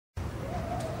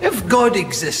If God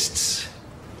exists,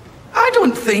 I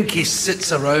don't think he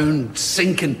sits around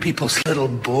sinking people's little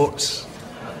boats.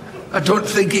 I don't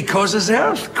think he causes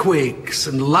earthquakes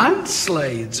and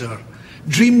landslides or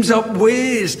dreams up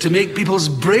ways to make people's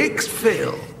brakes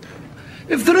fail.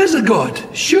 If there is a God,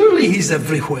 surely he's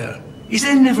everywhere. He's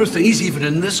in everything. He's even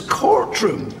in this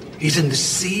courtroom. He's in the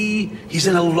sea. He's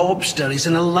in a lobster. He's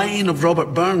in a line of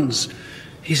Robert Burns.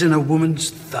 He's in a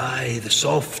woman's thigh, the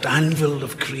soft anvil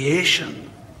of creation.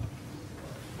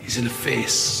 He's in a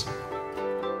face.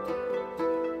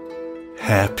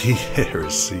 Happy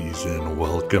heresies and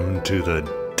welcome to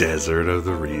the desert of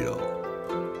the real.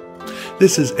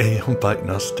 This is Aeon by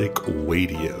Gnostic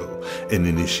Radio, an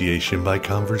initiation by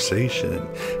conversation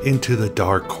into the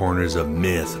dark corners of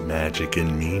myth, magic,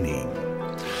 and meaning.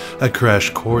 A crash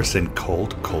course in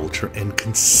cult, culture, and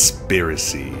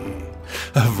conspiracy.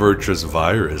 A virtuous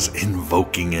virus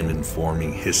invoking and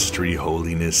informing history,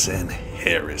 holiness, and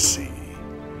heresy.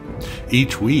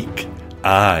 Each week,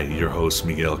 I, your host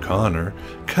Miguel Connor,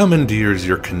 commandeers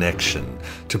your connection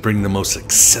to bring the most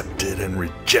accepted and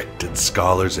rejected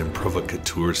scholars and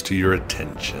provocateurs to your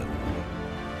attention.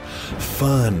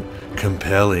 Fun,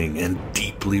 compelling, and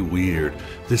deeply weird,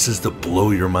 this is the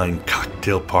blow-your-mind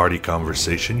cocktail party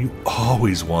conversation you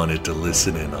always wanted to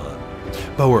listen in on.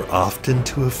 But we're often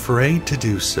too afraid to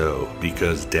do so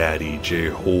because Daddy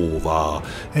Jehovah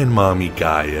and Mommy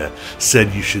Gaia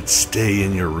said you should stay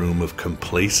in your room of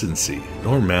complacency,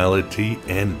 normality,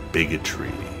 and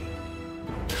bigotry.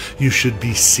 You should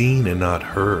be seen and not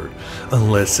heard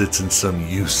unless it's in some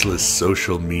useless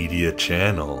social media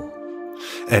channel.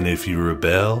 And if you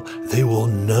rebel, they will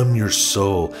numb your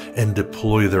soul and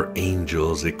deploy their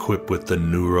angels equipped with the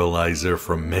neuralizer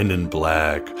from Men in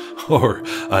Black, or,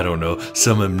 I don't know,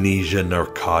 some amnesia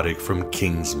narcotic from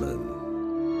Kingsman.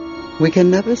 We can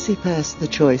never see past the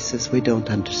choices we don't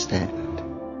understand.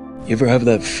 You ever have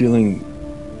that feeling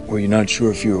where you're not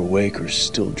sure if you're awake or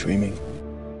still dreaming?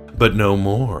 But no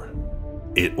more.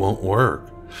 It won't work,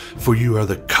 for you are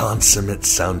the consummate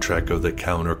soundtrack of the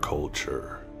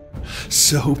counterculture.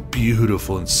 So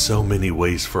beautiful in so many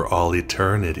ways for all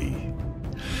eternity.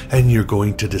 And you're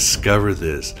going to discover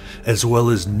this, as well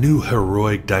as new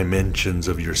heroic dimensions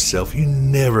of yourself you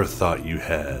never thought you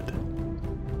had.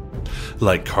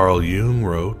 Like Carl Jung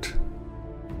wrote,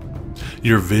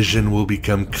 your vision will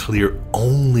become clear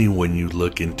only when you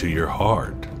look into your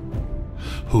heart.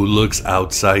 Who looks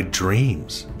outside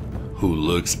dreams. Who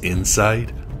looks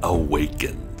inside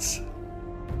awakens.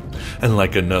 And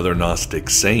like another Gnostic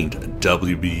saint,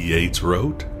 W.B. Yeats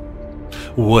wrote,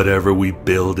 whatever we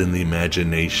build in the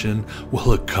imagination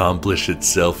will accomplish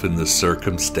itself in the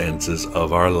circumstances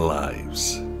of our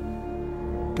lives.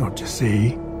 Don't you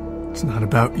see? It's not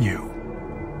about you.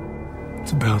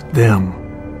 It's about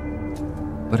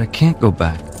them. But I can't go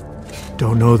back.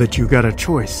 Don't know that you got a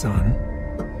choice, son.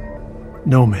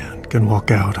 No man can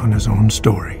walk out on his own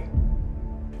story.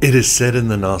 It is said in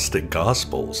the Gnostic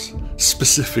Gospels,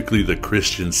 specifically the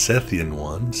Christian Sethian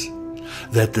ones,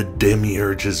 that the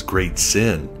Demiurge's great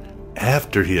sin,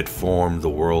 after he had formed the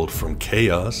world from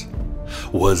chaos,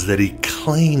 was that he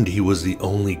claimed he was the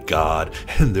only God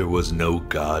and there was no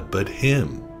God but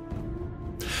him.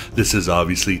 This is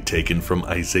obviously taken from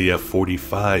Isaiah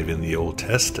 45 in the Old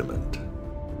Testament.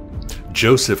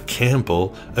 Joseph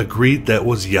Campbell agreed that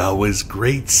was Yahweh's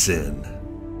great sin,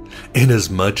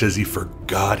 inasmuch as he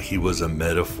forgot he was a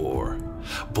metaphor,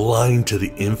 blind to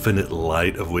the infinite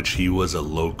light of which he was a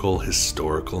local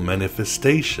historical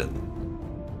manifestation.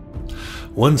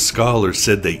 One scholar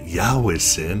said that Yahweh's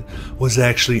sin was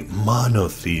actually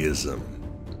monotheism.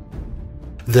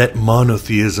 That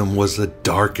monotheism was the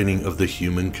darkening of the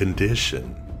human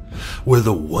condition, where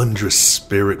the wondrous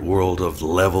spirit world of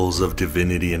levels of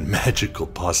divinity and magical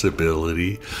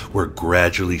possibility were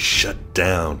gradually shut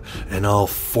down and all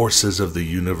forces of the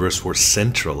universe were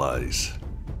centralized.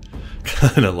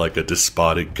 Kind of like a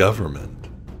despotic government.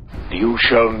 You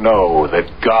shall know that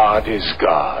God is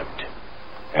God,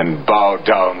 and bow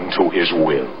down to his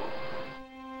will.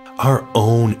 Our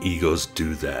own egos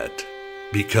do that,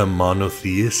 become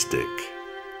monotheistic,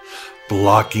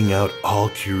 blocking out all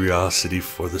curiosity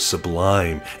for the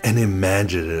sublime and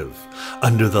imaginative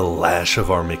under the lash of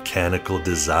our mechanical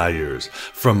desires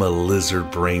from a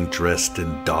lizard brain dressed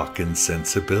in Dawkins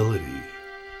sensibility.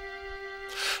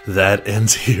 That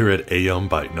ends here at Aeon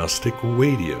by Gnostic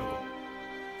Radio.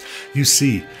 You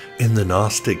see, in the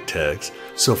Gnostic text,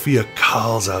 Sophia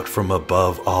calls out from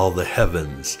above all the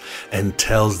heavens and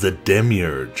tells the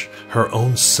Demiurge, her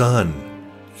own son,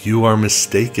 "You are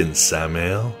mistaken,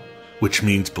 Samael," which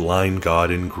means blind god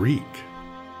in Greek.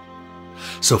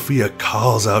 Sophia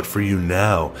calls out for you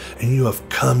now, and you have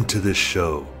come to this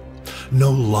show,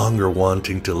 no longer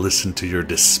wanting to listen to your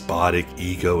despotic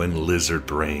ego and lizard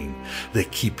brain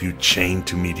that keep you chained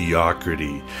to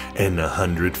mediocrity and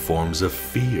 100 forms of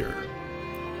fear.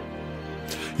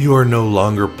 You are no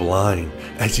longer blind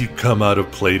as you come out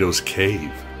of Plato's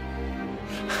cave.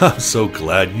 I'm so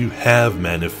glad you have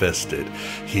manifested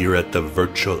here at the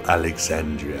virtual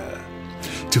Alexandria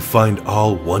to find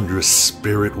all wondrous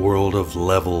spirit world of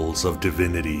levels of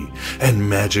divinity and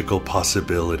magical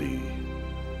possibility,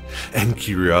 and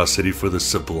curiosity for the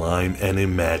sublime and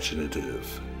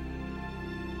imaginative.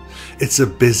 It's a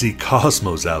busy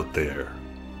cosmos out there,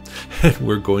 and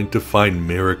we're going to find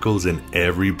miracles in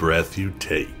every breath you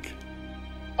take.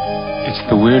 It's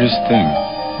the weirdest thing.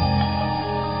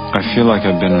 I feel like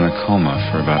I've been in a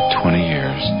coma for about 20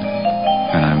 years,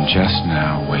 and I'm just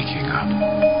now waking up.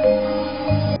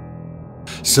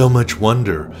 So much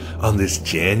wonder on this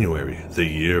January, the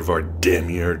year of our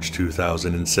Demiurge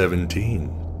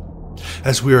 2017,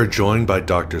 as we are joined by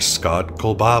Dr. Scott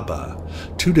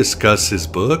Kolbaba to discuss his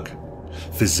book,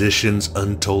 Physicians'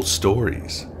 Untold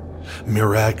Stories,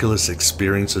 miraculous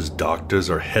experiences doctors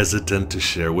are hesitant to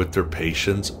share with their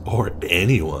patients or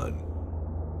anyone.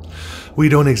 We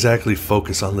don't exactly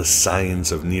focus on the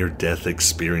science of near-death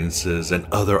experiences and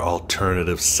other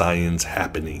alternative science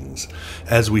happenings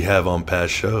as we have on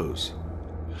past shows,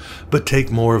 but take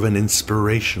more of an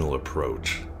inspirational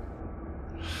approach.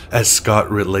 As Scott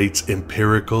relates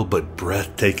empirical but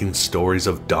breathtaking stories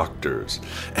of doctors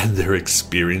and their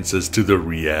experiences to the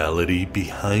reality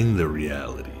behind the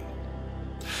reality.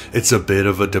 It's a bit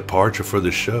of a departure for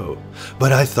the show,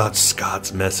 but I thought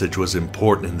Scott's message was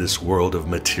important in this world of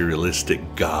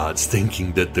materialistic gods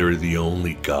thinking that they're the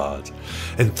only gods,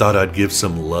 and thought I'd give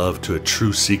some love to a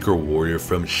true seeker warrior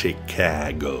from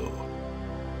Chicago.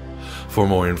 For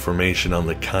more information on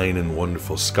the kind and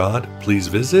wonderful Scott, please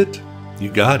visit,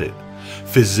 you got it,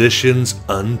 Physicians'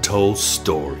 Untold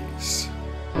Stories.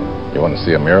 You want to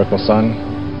see a miracle, son?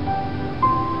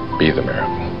 Be the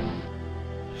miracle.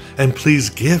 And please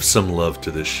give some love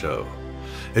to this show.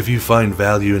 If you find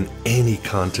value in any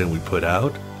content we put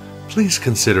out, please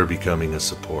consider becoming a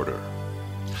supporter.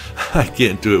 I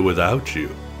can't do it without you.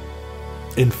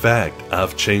 In fact,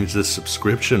 I've changed the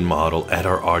subscription model at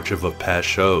our archive of past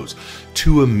shows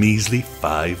to a measly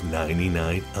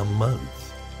 $5.99 a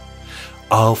month.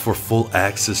 All for full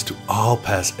access to all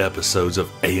past episodes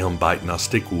of Aeon Byte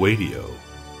Gnostic Radio.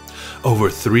 Over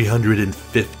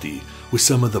 350 with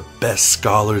some of the best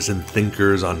scholars and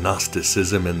thinkers on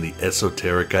Gnosticism and the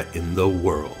esoterica in the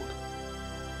world.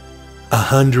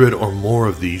 100 or more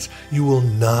of these you will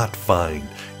not find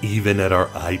even at our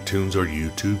iTunes or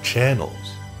YouTube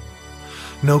channels.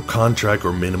 No contract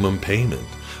or minimum payment,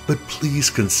 but please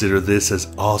consider this as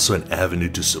also an avenue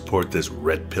to support this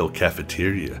red pill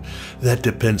cafeteria that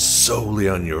depends solely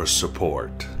on your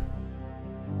support.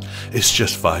 It's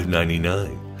just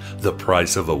 $5.99. The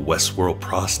price of a Westworld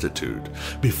prostitute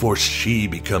before she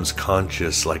becomes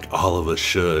conscious like all of us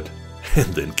should and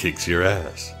then kicks your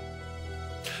ass.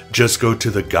 Just go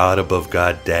to the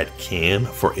godabovegod.com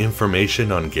for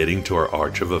information on getting to our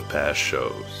archive of past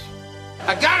shows.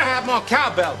 I gotta have more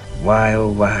cowbell. Why, oh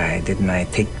why didn't I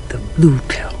take the blue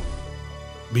pill?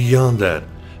 Beyond that,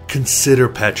 consider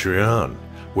Patreon,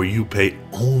 where you pay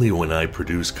only when I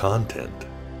produce content.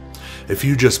 If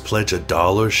you just pledge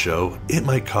 $1 a show, it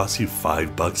might cost you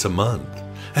 $5 a month,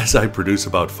 as I produce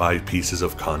about 5 pieces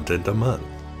of content a month.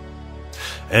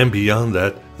 And beyond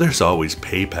that, there's always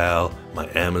PayPal, my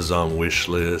Amazon wish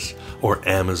list, or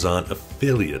Amazon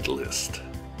affiliate list.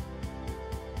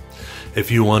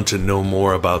 If you want to know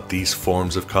more about these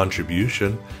forms of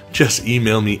contribution, just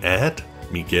email me at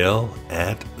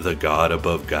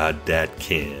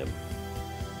miguel@thegodabovegod.com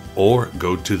or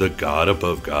go to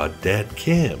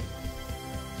thegodabovegod.com.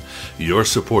 Your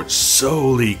support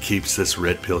solely keeps this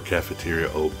Red Pill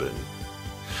Cafeteria open.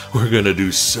 We're gonna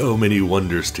do so many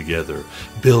wonders together,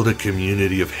 build a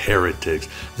community of heretics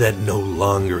that no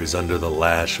longer is under the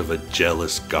lash of a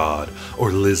jealous god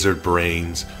or lizard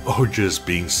brains or just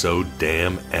being so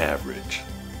damn average.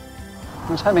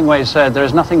 As Hemingway said, there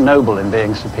is nothing noble in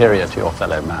being superior to your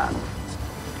fellow man.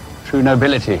 True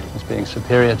nobility is being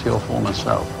superior to your former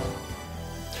self.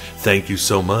 Thank you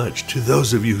so much to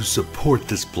those of you who support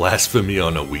this blasphemy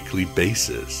on a weekly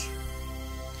basis.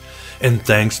 And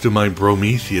thanks to my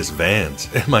Prometheus Vance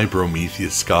and my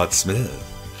Prometheus Scott Smith,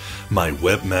 my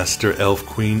webmaster Elf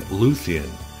Queen Luthien,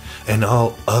 and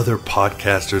all other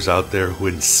podcasters out there who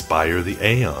inspire the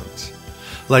Aeons,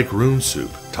 like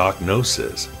RuneSoup, Talk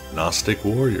Gnosis, Gnostic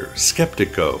Warrior,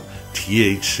 Skeptico,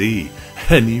 THC,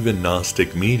 and even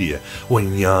Gnostic media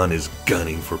when Jan is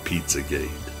gunning for Pizzagate.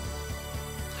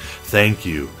 Thank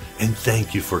you, and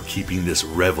thank you for keeping this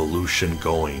revolution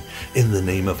going in the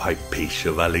name of Hypatia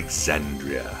of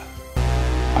Alexandria.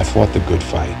 I fought the good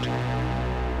fight.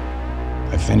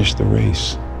 I finished the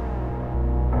race.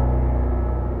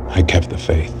 I kept the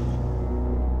faith.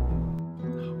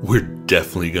 We're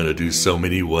definitely going to do so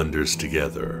many wonders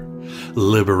together.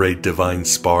 Liberate divine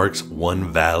sparks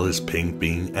one Valis pink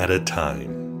being at a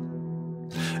time.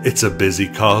 It's a busy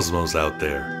cosmos out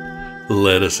there.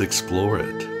 Let us explore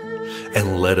it.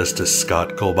 And let us to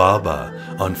Scott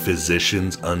Kolbaba on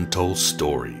Physicians' Untold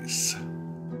Stories.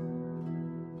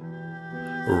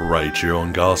 Write your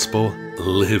own gospel,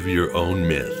 live your own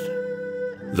myth.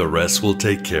 The rest will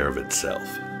take care of itself.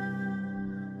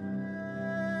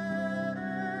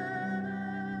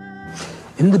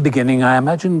 In the beginning, I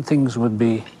imagined things would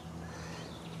be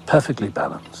perfectly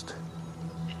balanced.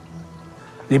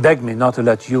 He begged me not to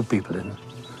let you people in,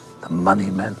 the money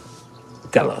men,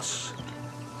 Delos.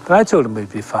 But I told him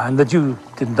we'd be fine, that you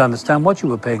didn't understand what you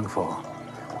were paying for.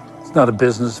 It's not a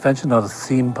business venture, not a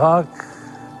theme park,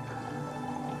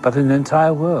 but an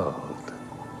entire world.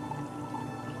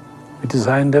 We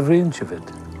designed every inch of it.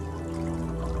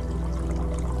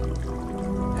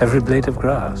 Every blade of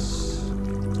grass.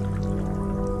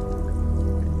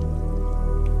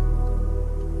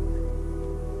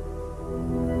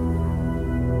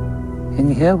 In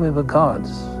here we were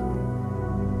gods,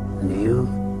 and you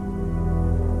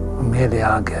were merely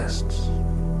our guests.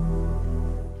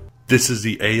 This is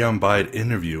the Aeon Byte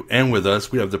interview, and with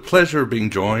us we have the pleasure of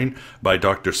being joined by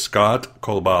Dr. Scott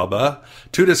Kolbaba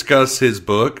to discuss his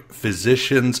book,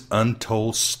 Physicians'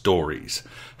 Untold Stories.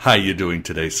 How you doing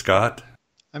today, Scott?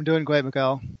 I'm doing great,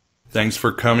 Miguel. Thanks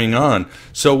for coming on.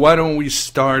 So why don't we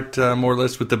start more or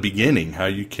less with the beginning, how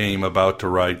you came about to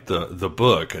write the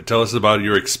book. Tell us about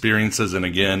your experiences and,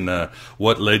 again,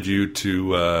 what led you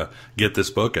to get this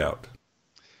book out.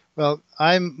 Well,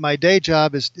 my day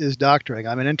job is doctoring.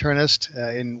 I'm an internist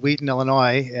in Wheaton,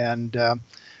 Illinois, and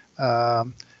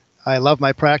I love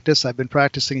my practice. I've been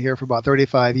practicing here for about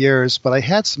 35 years, but I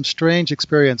had some strange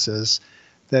experiences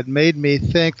that made me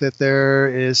think that there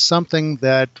is something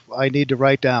that I need to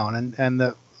write down. And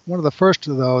one of the first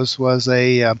of those was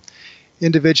a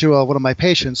individual, one of my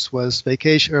patients was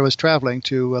traveling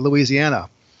to Louisiana.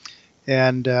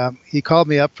 And he called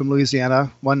me up from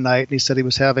Louisiana one night, and he said he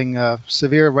was having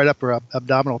severe right upper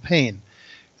abdominal pain.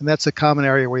 And that's a common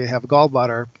area where you have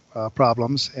gallbladder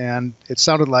problems, and it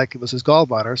sounded like it was his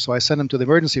gallbladder, so I sent him to the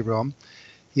emergency room.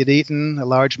 He had eaten a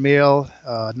large meal,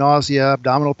 nausea,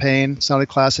 abdominal pain, sounded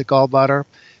classic gallbladder.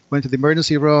 Went to the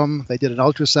emergency room, they did an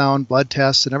ultrasound, blood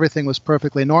tests, and everything was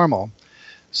perfectly normal.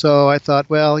 So I thought,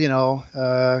 well,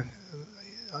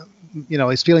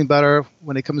 he's feeling better.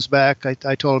 When he comes back,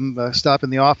 I told him, stop in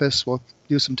the office, we'll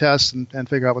do some tests and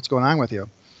figure out what's going on with you.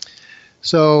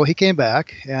 So he came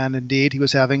back, and indeed he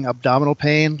was having abdominal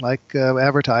pain like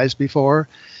advertised before.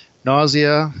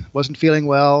 Nausea, wasn't feeling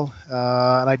well,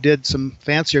 and I did some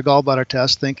fancier gallbladder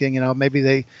tests thinking, maybe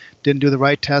they didn't do the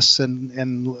right tests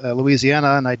in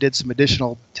Louisiana, and I did some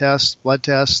additional tests, blood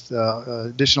tests,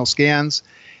 additional scans.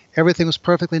 Everything was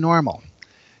perfectly normal.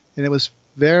 And it was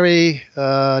very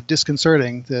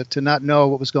disconcerting to not know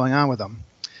what was going on with him.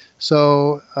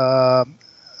 So a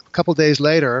couple days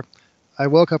later, I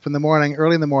woke up in the morning,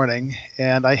 early in the morning,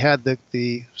 and I had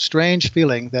the strange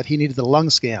feeling that he needed the lung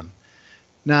scan.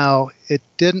 Now, it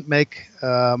didn't make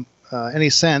any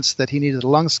sense that he needed a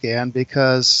lung scan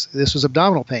because this was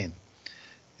abdominal pain.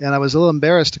 And I was a little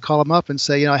embarrassed to call him up and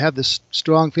say, I have this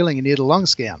strong feeling you need a lung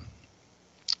scan.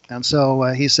 And so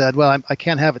he said, well, I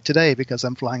can't have it today because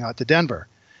I'm flying out to Denver.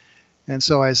 And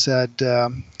so I said, I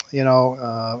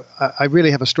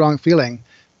really have a strong feeling.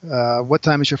 What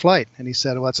time is your flight? And he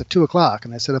said, well, it's at 2 o'clock.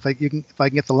 And I said, if I can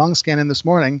get the lung scan in this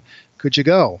morning, could you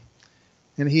go?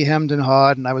 And he hemmed and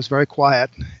hawed, and I was very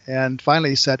quiet. And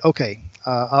finally he said, okay,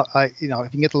 if you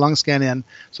can get the lung scan in.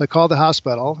 So I called the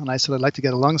hospital, and I said, I'd like to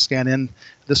get a lung scan in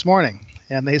this morning.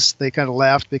 And they kind of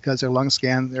laughed because their lung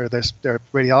scan or their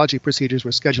radiology procedures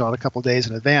were scheduled out a couple days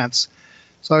in advance.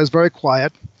 So I was very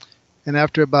quiet. And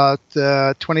after about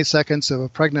 20 seconds of a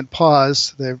pregnant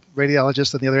pause, the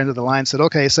radiologist on the other end of the line said,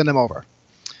 okay, send him over.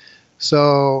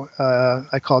 So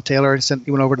I called Taylor,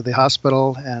 he went over to the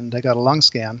hospital, and I got a lung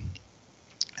scan.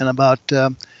 And about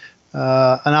an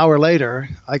hour later,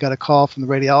 I got a call from the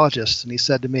radiologist, and he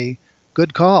said to me,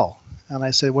 good call. And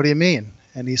I said, what do you mean?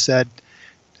 And he said,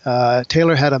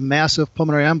 Taylor had a massive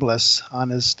pulmonary embolus on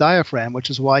his diaphragm,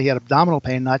 which is why he had abdominal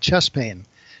pain, not chest pain.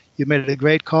 You made a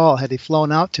great call. Had he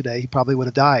flown out today, he probably would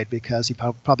have died because he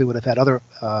probably would have had other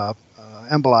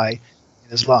emboli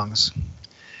his lungs.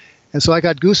 And so I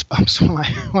got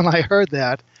goosebumps when I heard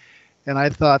that, and I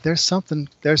thought there's something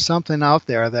out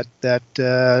there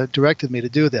that directed me to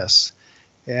do this,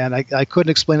 and I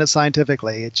couldn't explain it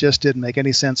scientifically. It just didn't make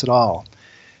any sense at all.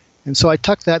 And so I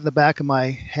tucked that in the back of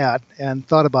my hat and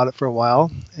thought about it for a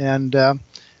while, and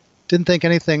didn't think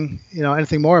anything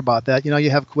more about that.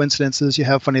 You have coincidences, you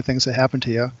have funny things that happen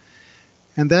to you.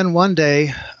 And then one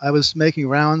day I was making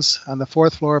rounds on the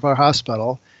 4th floor of our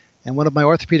hospital, and one of my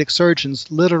orthopedic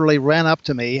surgeons literally ran up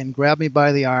to me and grabbed me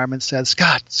by the arm and said,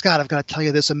 Scott, I've got to tell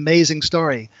you this amazing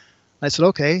story. And I said,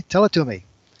 okay, tell it to me.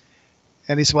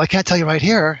 And he said, well, I can't tell you right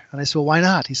here. And I said, well, why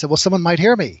not? He said, well, someone might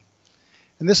hear me.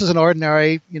 And this is an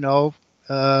ordinary,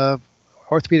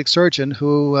 orthopedic surgeon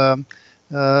who,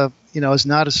 is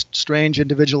not a strange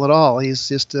individual at all. He's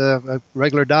just a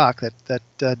regular doc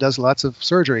that does lots of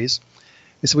surgeries.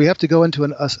 He said, we have to go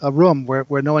into a room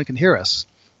where no one can hear us.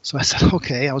 So I said,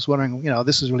 okay. I was wondering,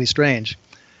 this is really strange.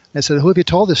 And I said, who have you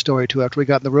told this story to after we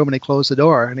got in the room and he closed the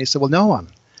door? And he said, well, no one.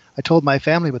 I told my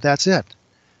family, but that's it.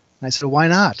 And I said, well, why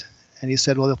not? And he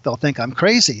said, well, they'll think I'm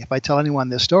crazy if I tell anyone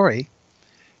this story.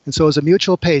 And so it was a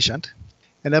mutual patient.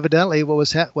 And evidently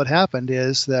what happened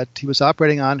is that he was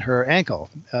operating on her ankle.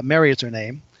 Mary is her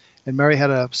name. And Mary had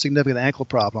a significant ankle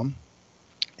problem.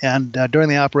 And during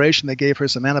the operation, they gave her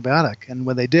some antibiotic. And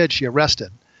when they did, she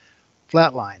arrested,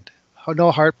 flatlined.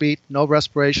 No heartbeat, no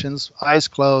respirations, eyes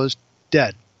closed,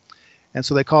 dead. And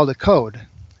so they called a code.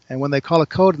 And when they call a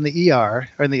code in the ER,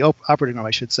 or in the operating room,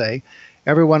 I should say,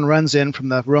 everyone runs in from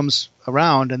the rooms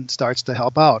around and starts to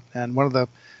help out. And one of the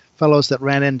fellows that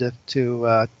ran in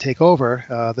to take over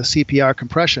the CPR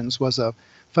compressions was a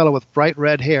fellow with bright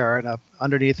red hair and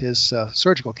underneath his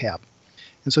surgical cap.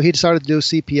 And so he started to do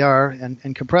CPR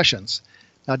and compressions.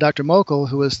 Now, Dr. Mokel,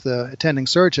 who was the attending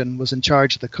surgeon, was in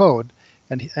charge of the code,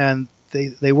 and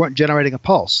they weren't generating a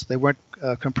pulse. They weren't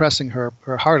compressing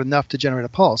her heart enough to generate a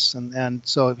pulse, and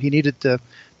so he needed to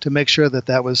make sure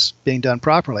that was being done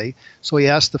properly. So he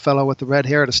asked the fellow with the red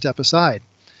hair to step aside.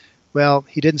 Well,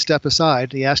 he didn't step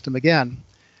aside. He asked him again.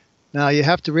 Now, you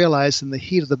have to realize in the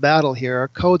heat of the battle here,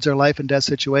 codes are life and death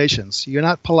situations. You're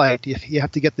not polite. You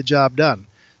have to get the job done.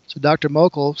 So Dr.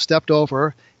 Mokel stepped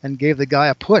over and gave the guy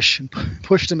a push and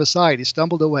pushed him aside. He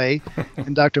stumbled away,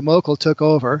 and Dr. Mokel took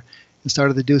over and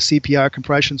started to do CPR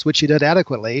compressions, which he did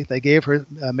adequately. They gave her,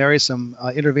 Mary, some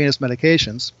intravenous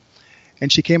medications,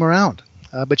 and she came around.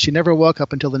 But she never woke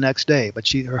up until the next day. But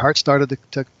her heart started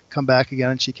to come back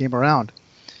again, and she came around.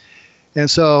 And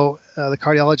so the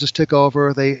cardiologist took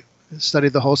over. They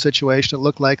studied the whole situation. It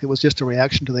looked like it was just a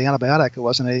reaction to the antibiotic. It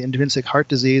wasn't an intrinsic heart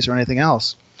disease or anything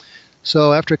else.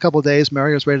 So after a couple of days,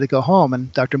 Mary was ready to go home,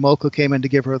 and Dr. Mokel came in to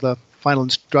give her the final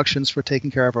instructions for taking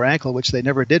care of her ankle, which they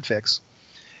never did fix.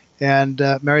 And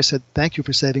Mary said, "Thank you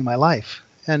for saving my life."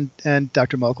 And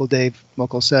Dr. Mokel, Dave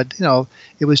Mokel, said,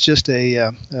 it was just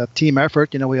a team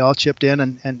effort. We all chipped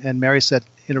in, and Mary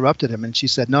interrupted him, and she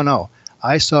said, no,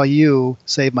 I saw you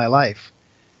save my life.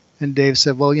 And Dave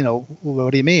said, well,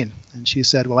 what do you mean? And she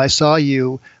said, well, I saw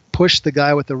you push the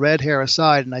guy with the red hair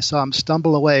aside, and I saw him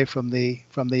stumble away from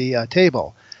the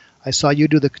table. I saw you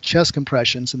do the chest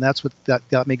compressions, and that's what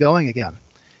got me going again.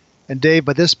 And Dave,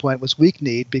 by this point, was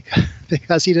weak-kneed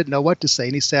because he didn't know what to say,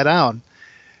 and he sat down.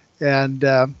 And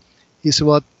he said,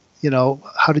 well,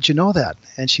 how did you know that?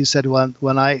 And she said, well,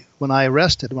 when I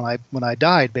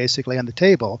died, basically, on the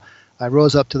table, I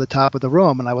rose up to the top of the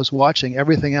room, and I was watching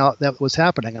everything else that was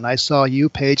happening. And I saw you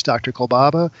page Dr.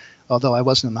 Kolbaba. Although I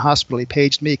wasn't in the hospital, he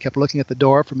paged me, kept looking at the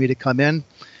door for me to come in.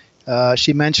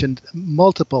 She mentioned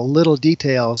multiple little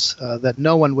details that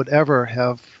no one would ever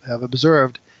have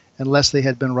observed unless they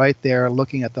had been right there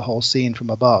looking at the whole scene from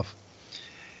above.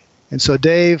 And so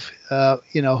Dave,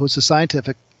 who's a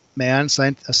scientific man,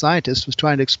 a scientist, was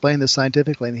trying to explain this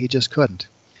scientifically, and he just couldn't.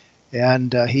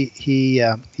 And he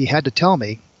had to tell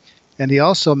me. And he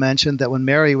also mentioned that when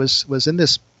Mary was in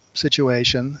this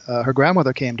situation, her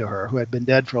grandmother came to her, who had been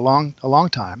dead for a long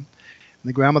time. And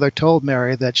the grandmother told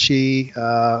Mary that she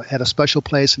had a special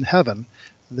place in heaven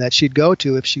that she'd go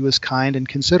to if she was kind and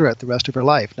considerate the rest of her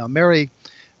life. Now, Mary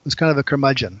was kind of a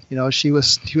curmudgeon. She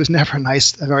was never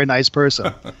a very nice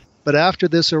person. But after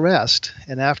this arrest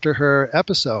and after her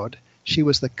episode, she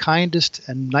was the kindest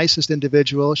and nicest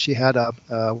individual. She had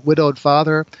a widowed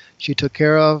father she took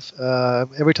care of.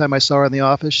 Every time I saw her in the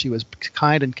office, she was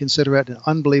kind and considerate and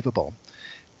unbelievable.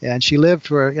 And she lived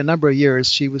for a number of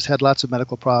years. She had lots of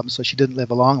medical problems, so she didn't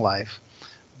live a long life.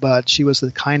 But she was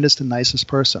the kindest and nicest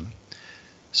person.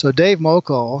 So Dave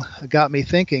Mokel got me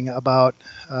thinking about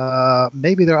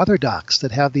maybe there are other docs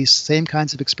that have these same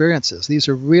kinds of experiences. These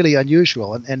are really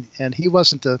unusual. And he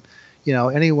wasn't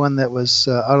anyone that was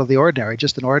out of the ordinary,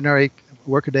 just an ordinary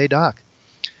workaday doc.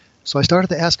 So I started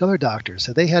to ask other doctors.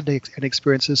 So they had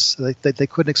experiences that they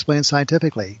couldn't explain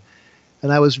scientifically.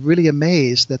 And I was really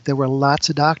amazed that there were lots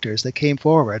of doctors that came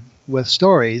forward with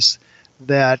stories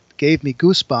that gave me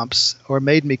goosebumps or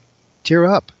made me tear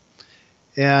up.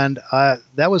 And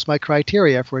that was my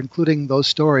criteria for including those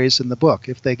stories in the book.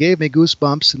 If they gave me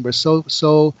goosebumps and were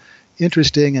so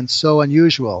interesting and so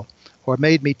unusual, or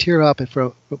made me tear up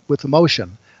with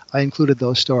emotion, I included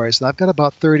those stories. And I've got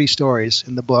about 30 stories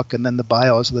in the book, and then the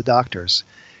bios of the doctors.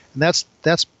 And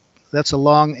that's a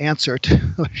long answer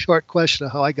to a short question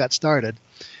of how I got started.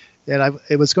 And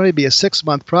it was going to be a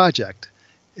 6-month project.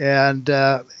 And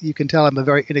you can tell I'm a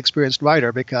very inexperienced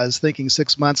writer, because thinking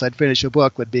 6 months I'd finish a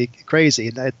book would be crazy.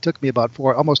 And it took me about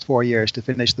almost 4 years to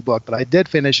finish the book. But I did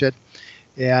finish it,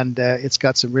 and it's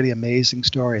got some really amazing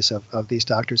stories of these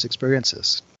doctors'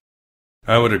 experiences.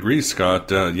 I would agree,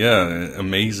 Scott.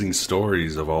 Amazing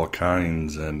stories of all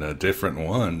kinds and different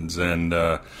ones. And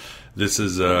this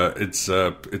is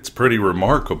it's pretty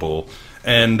remarkable.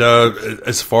 And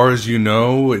as far as you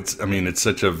know, it's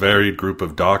such a varied group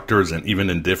of doctors, and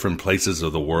even in different places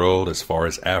of the world, as far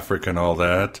as Africa and all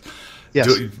that. Yes.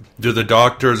 Do the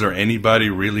doctors or anybody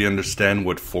really understand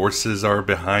what forces are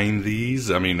behind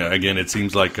these? I mean, again, it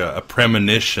seems like a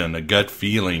premonition, a gut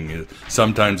feeling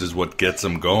sometimes is what gets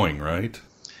them going, right?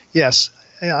 Yes.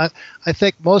 I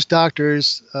think most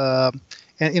doctors, and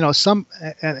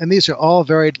these are all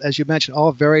varied, as you mentioned,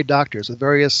 all varied doctors with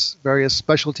various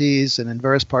specialties and in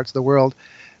various parts of the world.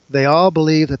 They all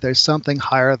believe that there's something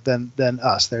higher than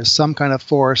us. There's some kind of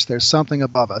force. There's something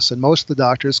above us, and most of the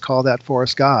doctors call that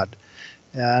force God.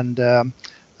 And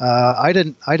I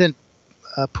didn't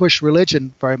push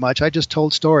religion very much. I just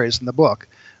told stories in the book.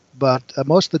 But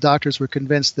most of the doctors were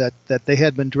convinced that they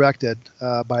had been directed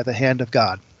by the hand of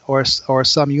God, or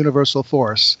some universal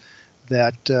force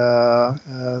that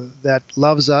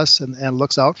loves us and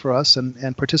looks out for us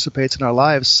and participates in our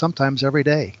lives sometimes every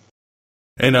day.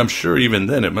 And I'm sure even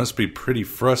then it must be pretty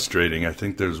frustrating. I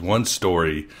think there's one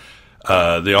story,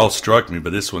 they all struck me,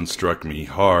 but this one struck me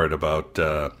hard, about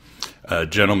a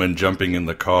gentleman jumping in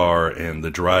the car and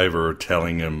the driver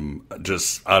telling him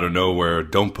just out of nowhere,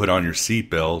 don't put on your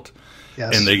seatbelt.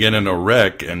 Yes. And they get in a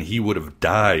wreck, and he would have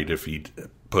died if he'd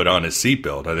put on his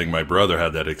seatbelt. I think my brother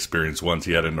had that experience once.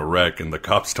 He had in a wreck, and the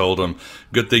cops told him,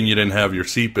 good thing you didn't have your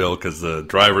seatbelt, because the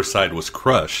driver's side was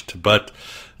crushed. But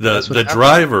the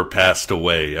driver passed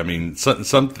away. I mean,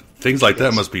 some things like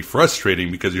that must be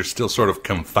frustrating, because you're still sort of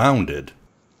confounded.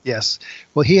 Yes.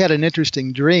 Well, he had an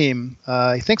interesting dream.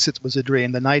 He thinks it was a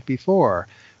dream the night before,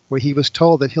 where he was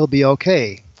told that he'll be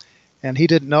okay. And he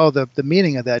didn't know the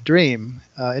meaning of that dream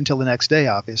until the next day,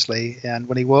 obviously. And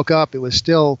when he woke up, it was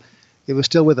still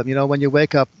with him. You know, when you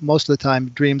wake up, most of the time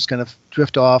dreams kind of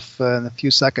drift off in a few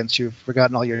seconds. You've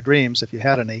forgotten all your dreams, if you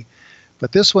had any.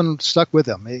 But this one stuck with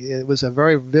him. It was a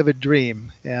very vivid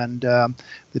dream. And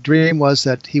the dream was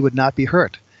that he would not be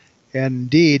hurt. And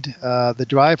indeed, the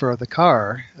driver of the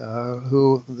car,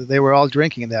 who they were all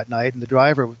drinking that night, and the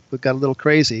driver got a little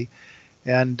crazy,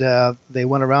 and they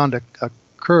went around a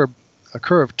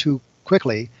curve too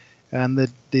quickly, and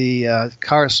the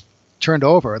car turned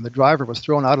over, and the driver was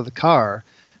thrown out of the car.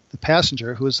 The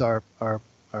passenger, who's our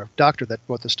doctor that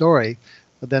wrote the story,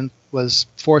 then was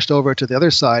forced over to the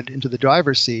other side into the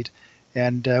driver's seat,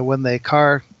 and when the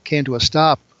car came to a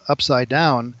stop upside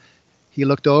down, he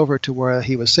looked over to where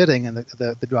he was sitting, and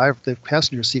the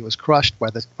passenger seat was crushed by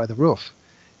the roof.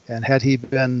 And had he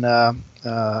been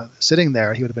sitting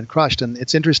there, he would have been crushed. And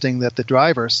it's interesting that the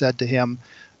driver said to him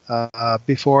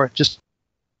before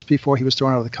he was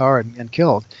thrown out of the car and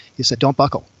killed, he said, "Don't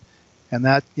buckle." And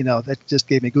that just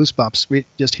gave me goosebumps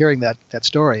just hearing that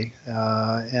story,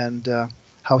 and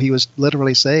how he was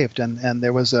literally saved. And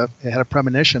there was it had a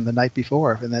premonition the night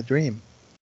before in that dream.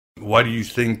 Why do you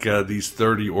think these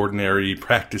 30 ordinary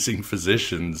practicing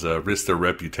physicians risk their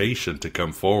reputation to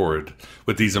come forward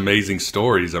with these amazing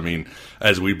stories? I mean,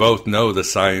 as we both know, the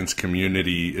science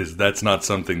community that's not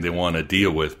something they want to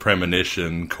deal with,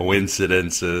 premonition,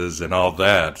 coincidences, and all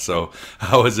that. So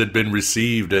how has it been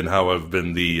received, and how have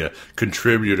been the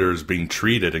contributors being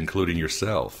treated, including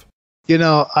yourself? You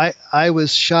know, I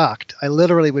was shocked. I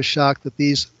literally was shocked that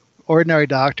these ordinary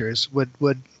doctors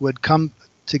would come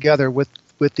together with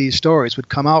these stories, would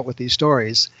come out with these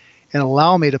stories and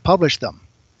allow me to publish them.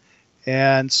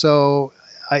 And so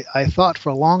I thought for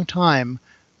a long time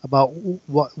about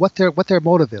what their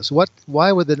motive is.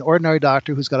 Why would an ordinary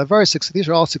doctor who's got a these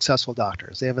are all successful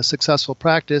doctors. They have a successful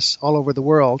practice all over the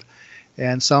world,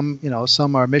 and some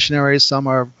are missionaries, some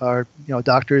are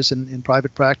doctors in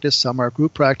private practice, some are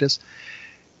group practice.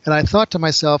 And I thought to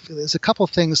myself, there's a couple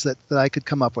things that I could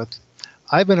come up with.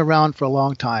 I've been around for a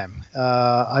long time.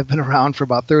 I've been around for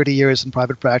about 30 years in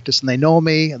private practice, and they know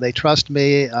me, and they trust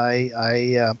me.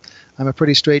 I'm a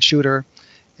pretty straight shooter,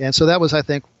 and so that was, I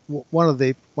think, one of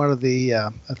the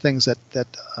things that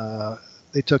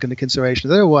they took into consideration.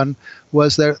 The other one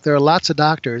was there are lots of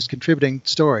doctors contributing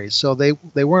stories, so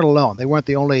they weren't alone. They weren't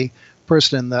the only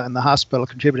person in the hospital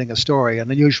contributing a story,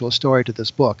 an unusual story to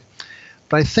this book.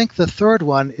 But I think the third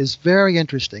one is very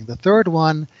interesting. The third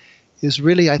one is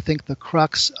really, I think, the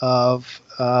crux of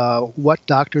what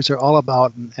doctors are all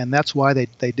about, and that's why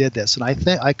they did this. And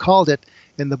I called it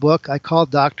in the book, I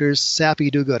called doctors sappy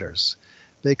do-gooders,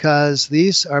 because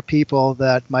these are people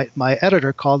that my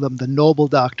editor called them the noble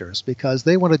doctors, because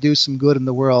they want to do some good in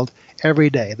the world every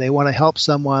day. They want to help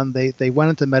someone. They went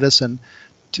into medicine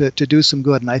to do some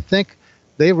good. And I think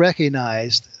they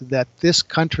recognized that this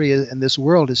country and this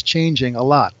world is changing a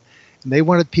lot. And they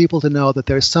wanted people to know that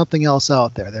there's something else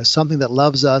out there. There's something that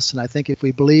loves us. And I think if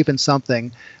we believe in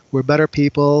something, we're better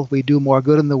people. We do more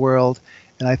good in the world.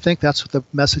 And I think that's what the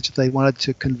message that they wanted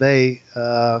to convey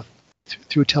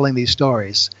through telling these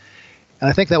stories. And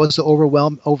I think that was the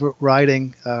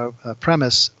overriding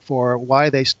premise for why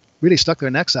they really stuck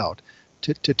their necks out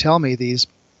to tell me these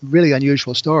really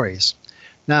unusual stories.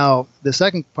 Now, the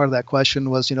second part of that question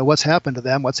was, what's happened to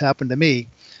them? What's happened to me?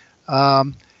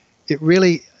 It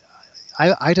really,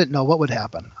 I didn't know what would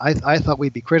happen. I thought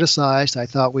we'd be criticized. I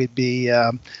thought we'd be,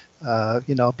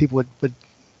 people would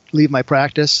leave my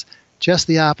practice. Just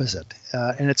the opposite.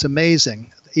 And it's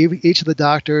amazing. Each of the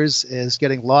doctors is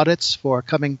getting laudits for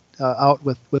coming out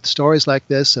with stories like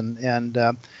this and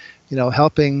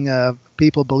helping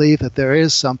people believe that there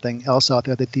is something else out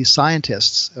there that these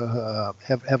scientists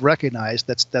have recognized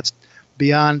that's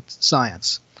beyond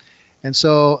science. And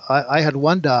so I had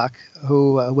one doc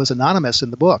who was anonymous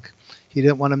in the book. He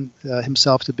didn't want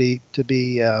himself to be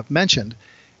mentioned.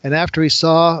 And after he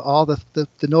saw all the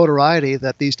notoriety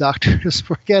that these doctors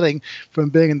were getting from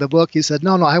being in the book, he said,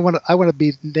 "No, I want to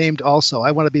be named also.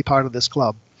 I want to be part of this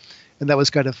club." And that was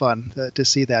kind of fun to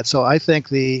see that. So I think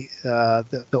the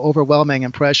overwhelming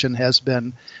impression has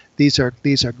been these are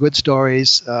good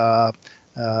stories, and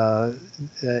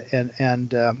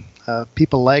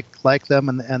people like them,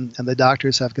 and the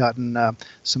doctors have gotten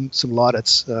some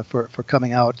laudits for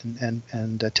coming out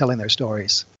and telling their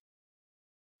stories.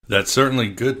 That's certainly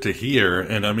good to hear.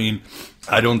 And I mean,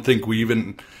 I don't think we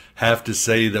even have to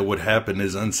say that what happened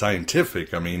is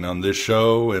unscientific. I mean, on this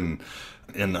show and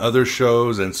in other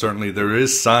shows, and certainly there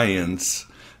is science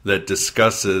that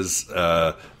discusses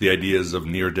the ideas of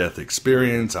near-death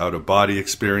experience, out-of-body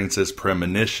experiences,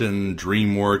 premonition,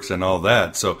 dream works, and all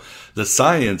that. So the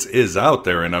science is out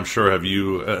there, and I'm sure, have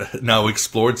you now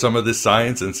explored some of this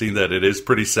science and seen that it is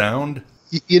pretty sound?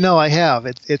 I have.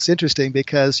 It's interesting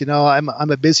because, I'm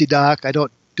a busy doc. I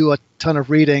don't do a ton of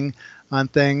reading on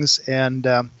things, and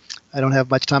I don't have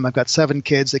much time. I've got 7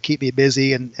 kids that keep me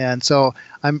busy, and so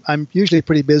I'm usually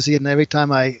pretty busy. And every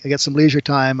time I get some leisure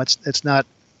time, it's not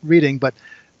reading. But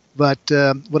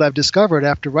what I've discovered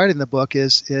after writing the book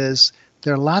is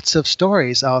there are lots of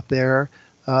stories out there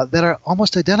that are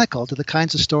almost identical to the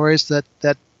kinds of stories that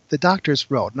the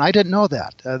doctors wrote, and I didn't know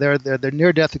that. Their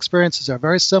near-death experiences are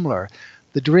very similar.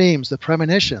 The dreams, the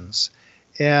premonitions,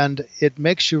 and it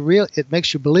makes you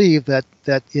believe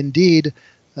that indeed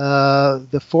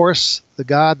the force, the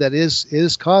God that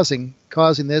is causing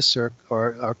this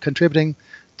or contributing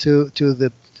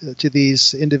to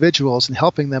these individuals and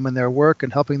helping them in their work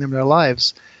and helping them in their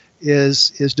lives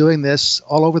is doing this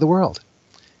all over the world.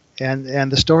 And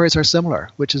the stories are similar,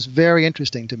 which is very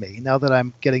interesting to me now that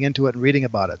I'm getting into it and reading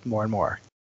about it more and more.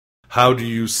 How do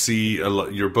you see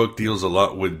your book deals a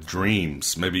lot with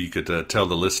dreams? Maybe you could tell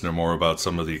the listener more about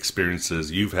some of the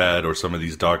experiences you've had or some of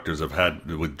these doctors have had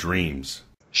with dreams.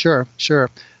 Sure. There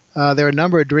are a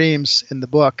number of dreams in the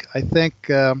book. I think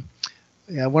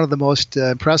one of the most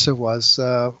impressive was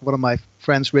one of my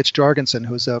friends, Rich Jorgensen,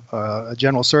 who's a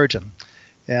general surgeon.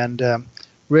 And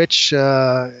Rich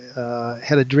had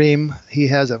a dream. He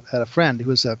had a friend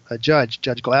who was a judge,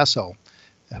 Judge Glasso,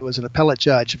 who was an appellate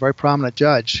judge, a very prominent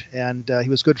judge, and he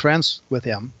was good friends with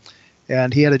him.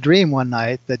 And he had a dream one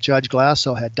night that Judge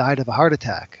Glasso had died of a heart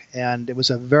attack, and it was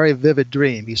a very vivid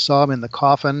dream. He saw him in the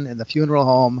coffin in the funeral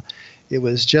home. It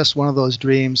was just one of those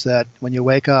dreams that when you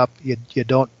wake up, you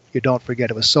don't forget.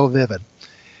 It was so vivid.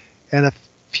 And a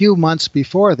few months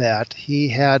before that, he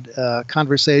had a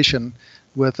conversation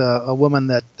with a woman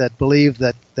that believed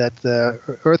that the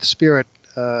Earth Spirit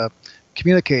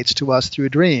communicates to us through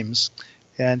dreams.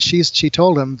 And she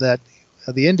told him that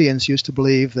the Indians used to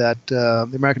believe that,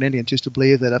 the American Indians used to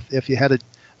believe that if you had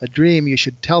a dream, you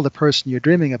should tell the person you're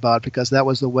dreaming about, because that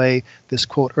was the way this,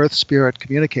 quote, earth spirit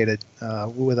communicated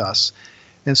with us.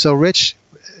 And so Rich,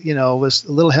 was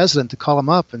a little hesitant to call him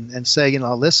up and say,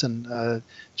 listen,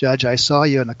 Judge, I saw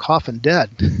you in a coffin dead.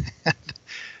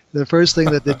 The first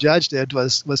thing that the judge did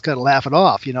was kind of laugh it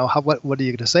off. What are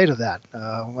you going to say to that?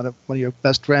 One of your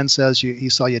best friends says he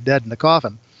saw you dead in a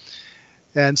coffin.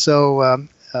 And so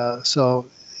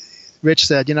Rich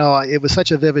said, it was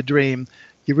such a vivid dream,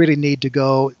 you really need to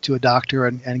go to a doctor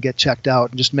and get checked out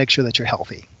and just make sure that you're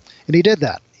healthy. And he did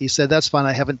that. He said, that's fine.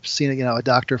 I haven't seen a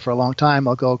doctor for a long time.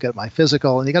 I'll go get my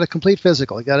physical. And he got a complete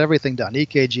physical. He got everything done,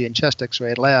 EKG and chest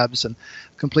x-ray labs and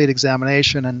complete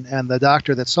examination. And the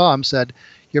doctor that saw him said,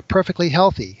 you're perfectly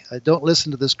healthy. Don't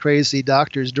listen to this crazy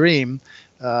doctor's dream,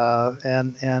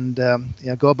 and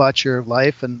go about your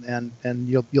life, and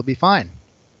you'll be fine.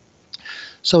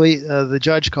 So the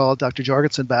judge called Dr.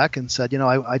 Jorgensen back and said,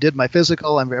 I did my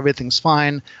physical and everything's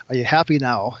fine. Are you happy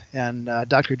now? And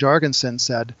Dr. Jorgensen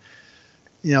said,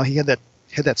 he had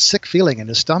that sick feeling in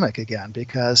his stomach again,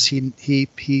 because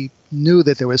he knew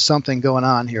that there was something going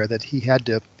on here, that he had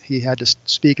to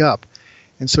speak up.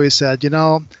 And so he said,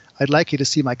 I'd like you to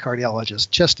see my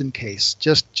cardiologist, just in case,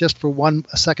 just for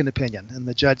a second opinion. And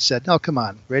the judge said, no, come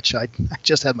on, Rich, I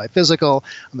just had my physical.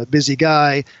 I'm a busy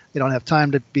guy. You don't have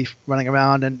time to be running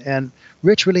around. And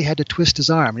Rich really had to twist his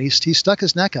arm. And he stuck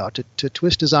his neck out to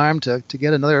twist his arm to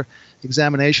get another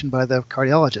examination by the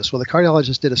cardiologist. Well, the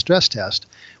cardiologist did a stress test,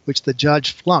 which the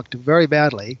judge flunked very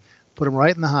badly, put him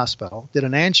right in the hospital, did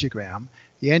an angiogram.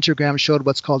 The angiogram showed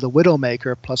what's called a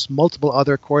widowmaker plus multiple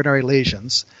other coronary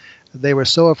lesions. They were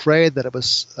so afraid that it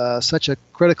was such a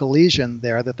critical lesion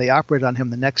there that they operated on him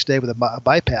the next day with a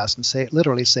bypass and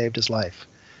literally saved his life.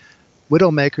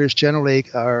 Widowmakers generally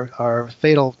are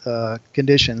fatal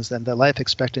conditions, and the life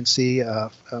expectancy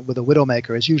with a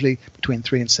widowmaker is usually between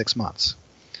 3 and 6 months.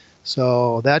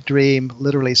 So that dream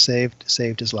literally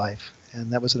saved his life,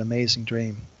 and that was an amazing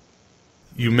dream.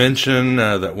 You mentioned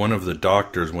that one of the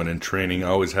doctors, when in training,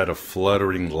 always had a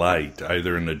fluttering light,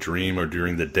 either in a dream or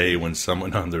during the day when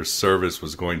someone on their service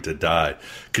was going to die.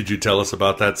 Could you tell us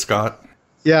about that, Scott?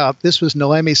 Yeah, this was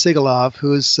Noemi Sigalov,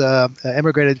 who's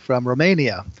emigrated from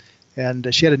Romania.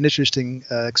 And she had an interesting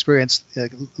experience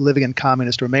living in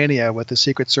communist Romania with the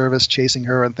Secret Service chasing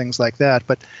her and things like that.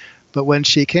 But when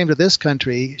she came to this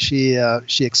country, she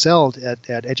excelled at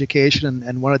education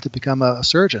and wanted to become a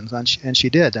surgeon, and she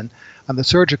did. And on the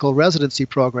surgical residency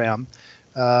program,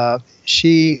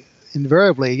 she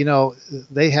invariably,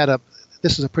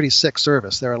 this is a pretty sick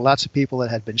service. There are lots of people that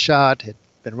had been shot, had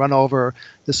been run over.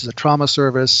 This is a trauma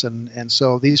service, and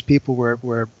so these people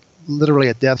were literally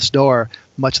at death's door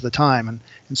much of the time,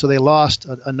 and so they lost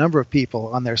a number of people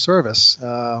on their service,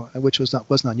 which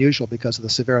wasn't unusual because of the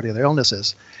severity of their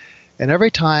illnesses. And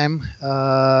every time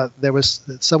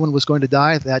someone was going to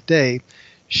die that day,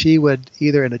 she would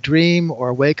either in a dream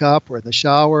or wake up or in the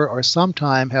shower or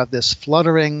sometime have this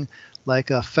fluttering,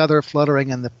 like a feather fluttering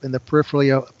in the periphery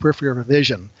of her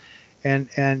vision.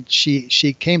 And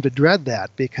she came to dread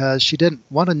that because she didn't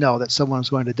want to know that someone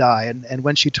was going to die. And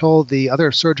when she told the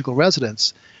other surgical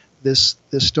residents this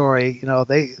story,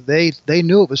 they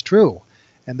knew it was true.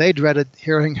 And they dreaded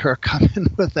hearing her come in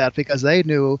with that because they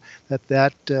knew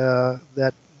that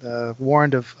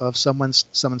warned of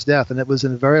someone's death, and it was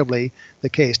invariably the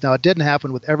case. Now, it didn't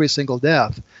happen with every single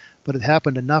death, but it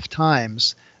happened enough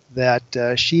times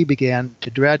that she began to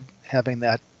dread having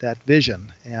that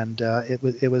vision, and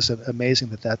it was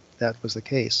amazing that was the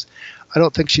case. I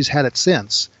don't think she's had it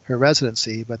since her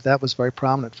residency, but that was very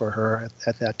prominent for her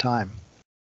at that time.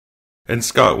 And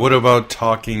Scott, what about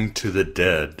talking to the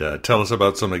dead? Tell us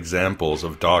about some examples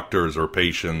of doctors or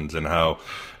patients and how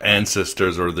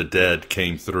ancestors or the dead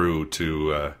came through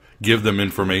to give them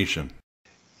information.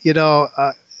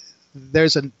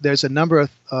 There's a number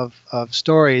of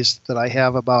stories that I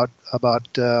have about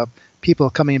people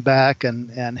coming back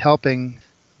and helping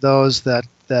those that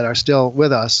are still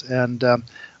with us. And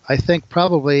I think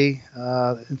probably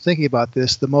in thinking about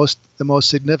this, the most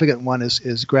significant one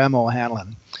is Grandma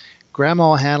O'Hanlon.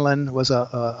 Grandma O'Hanlon was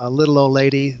a little old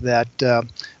lady that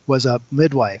was a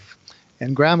midwife.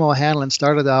 And Grandma O'Hanlon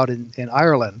started out in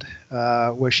Ireland,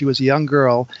 where she was a young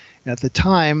girl. And at the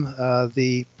time,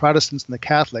 the Protestants and the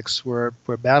Catholics were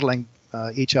battling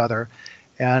each other.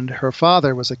 And her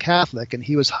father was a Catholic, and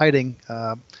he was hiding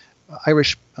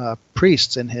Irish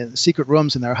priests in his secret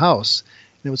rooms in their house.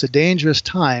 And it was a dangerous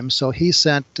time, so he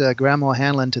sent Grandma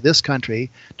O'Hanlon to this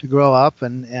country to grow up,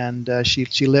 and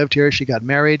she lived here. She got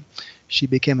married. she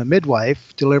became a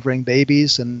midwife, delivering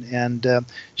babies, and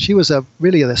she was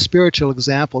really a spiritual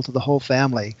example to the whole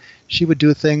family. She would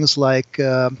do things like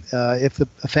if the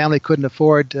family couldn't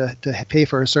afford to pay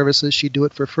for her services, she'd do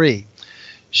it for free.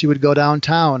 She would go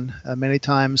downtown many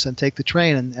times and take the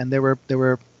train, and there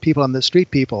were people on the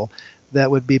street, people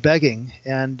that would be begging,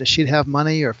 and she'd have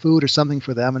money or food or something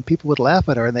for them, and people would laugh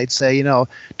at her, and they'd say,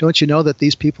 don't you know that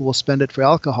these people will spend it for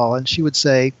alcohol? And she would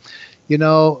say,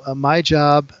 my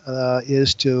job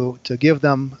is to give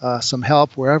them some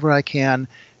help wherever I can,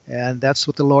 and that's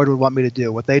what the Lord would want me to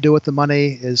do. What they do with the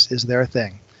money is their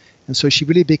thing. And so she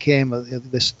really became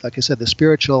this, like I said, the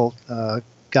spiritual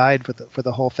guide for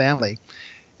the whole family.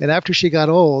 And after she got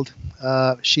old,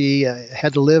 she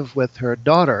had to live with her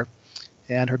daughter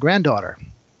and her granddaughter.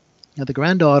 Now, the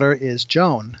granddaughter is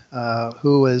Joan,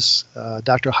 who is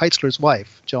Dr. Heitzler's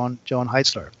wife, Joan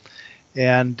Heitzler.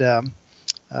 And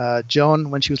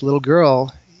Joan, when she was a little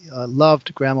girl,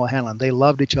 loved Grandma Hanlon. They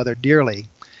loved each other dearly.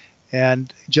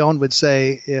 And Joan would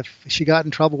say if she got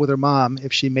in trouble with her mom,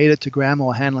 if she made it to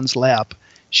Grandma Hanlon's lap,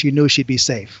 she knew she'd be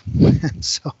safe.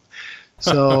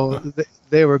 So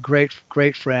they were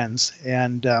great friends.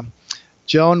 And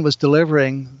Joan was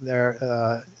delivering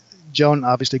Joan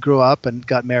obviously grew up and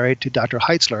got married to Dr.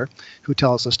 Heitzler, who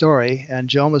tells the story, and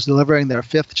Joan was delivering their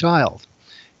 5th child.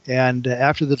 And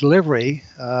after the delivery,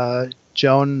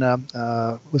 Joan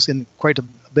was in quite a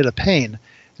bit of pain.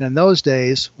 And in those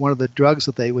days, one of the drugs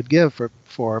that they would give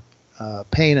for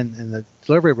pain in the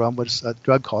delivery room was a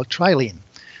drug called Trilene.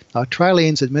 Now,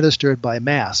 Trilene is administered by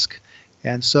mask.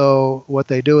 And so what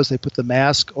they do is they put the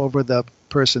mask over the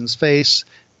person's face,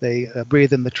 they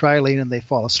breathe in the Trilene, and they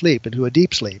fall asleep into a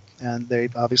deep sleep. And they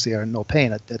obviously are in no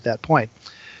pain at that point.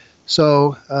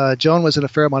 So Joan was in a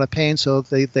fair amount of pain, so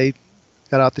they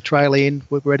got out the Trilene,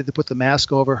 were ready to put the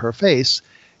mask over her face,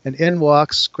 and in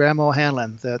walks Grandma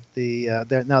Hanlon.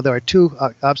 Now there are 2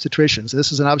 obstetricians.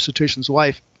 This is an obstetrician's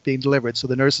wife being delivered, so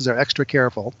the nurses are extra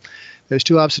careful. There's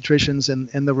 2 obstetricians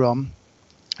in the room.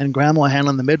 And Grandma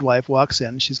Hanlon, the midwife, walks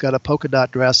in. She's got a polka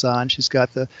dot dress on. She's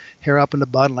got the hair up in a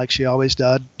bun like she always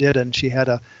did, and she had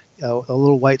a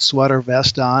little white sweater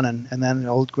vest on, and then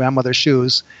old grandmother's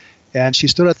shoes. And she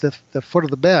stood at the foot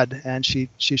of the bed, and she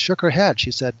shook her head.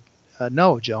 She said,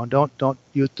 "No, Joan, don't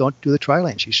do the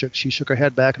Trilene." She shook her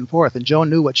head back and forth, and Joan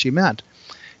knew what she meant,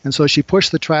 and so she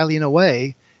pushed the Trilene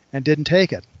away and didn't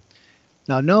take it.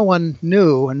 Now, no one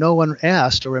knew and no one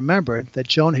asked or remembered that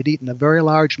Joan had eaten a very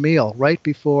large meal right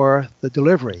before the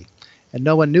delivery, and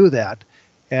no one knew that.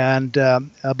 And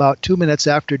about 2 minutes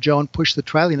after Joan pushed the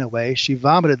Trilene away, she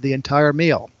vomited the entire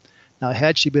meal. Now,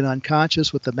 had she been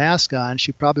unconscious with the mask on,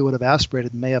 she probably would have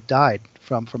aspirated and may have died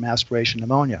from aspiration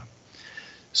pneumonia.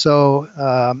 So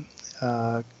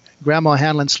Grandma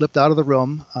Hanlon slipped out of the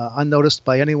room unnoticed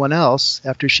by anyone else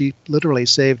after she literally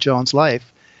saved Joan's life.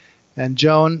 And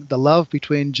Joan, the love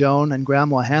between Joan and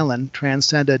Grandma Hanlon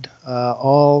transcended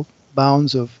all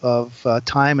bounds of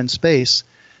time and space,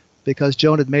 because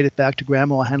Joan had made it back to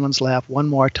Grandma Hanlon's lap one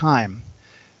more time.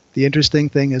 The interesting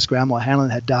thing is Grandma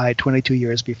Hanlon had died 22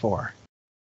 years before.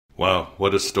 Wow,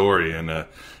 what a story. And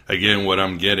again, what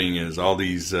I'm getting is all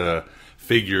these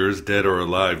figures, dead or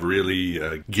alive,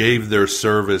 really gave their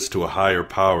service to a higher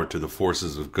power, to the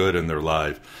forces of good in their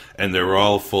life, and they were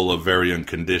all full of very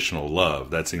unconditional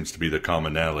love. That seems to be the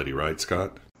commonality, right,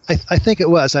 Scott? I think it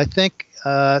was. I think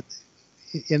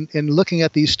in looking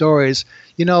at these stories,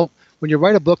 when you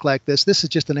write a book like this is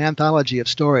just an anthology of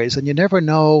stories, and you never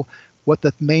know what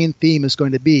the main theme is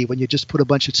going to be when you just put a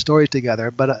bunch of stories together.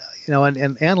 But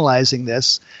in analyzing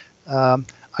this,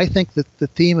 I think that the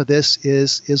theme of this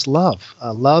is love.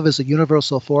 Love is a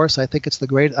universal force. I think it's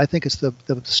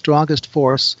the strongest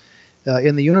force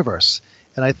in the universe.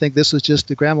 And I think this was just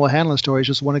the Grandma Hanlon story is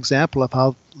just one example of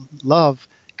how love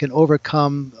can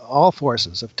overcome all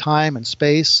forces of time and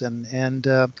space and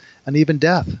even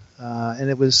death. And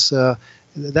it was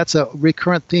that's a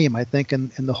recurrent theme, I think,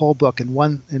 in the whole book in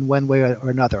one way or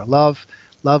another. Love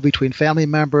between family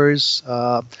members,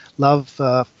 love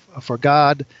for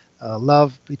God.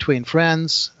 Love between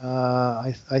friends.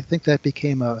 I think that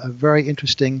became a very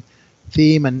interesting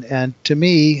theme, and to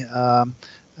me,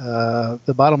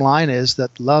 the bottom line is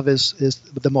that love is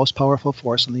the most powerful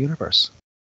force in the universe.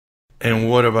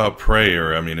 And what about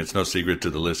prayer? I mean, it's no secret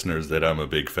to the listeners that I'm a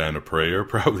big fan of prayer.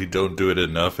 Probably don't do it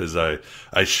enough as I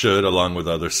should, along with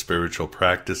other spiritual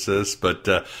practices. But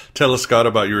tell us, Scott,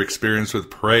 about your experience with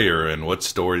prayer, and what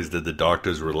stories did the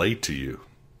doctors relate to you?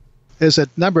 There's a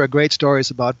number of great stories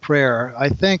about prayer. I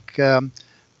think the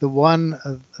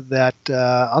one that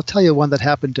I'll tell you one that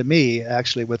happened to me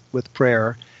actually with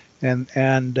prayer,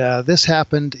 And this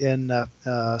happened in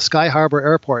Sky Harbor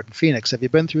Airport in Phoenix. Have you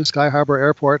been through Sky Harbor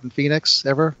Airport in Phoenix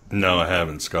ever? No, I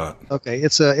haven't, Scott. Okay,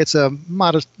 it's a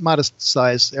modest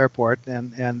sized airport,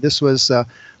 and this was a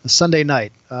Sunday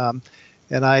night.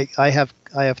 And I have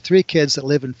 3 kids that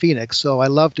live in Phoenix, so I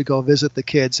love to go visit the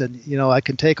kids. And I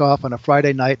can take off on a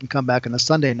Friday night and come back on a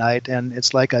Sunday night, and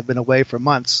it's like I've been away for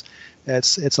months.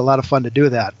 It's a lot of fun to do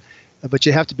that. But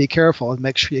you have to be careful and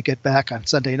make sure you get back on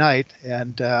Sunday night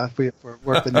and for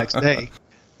work the next day.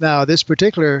 Now, this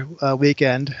particular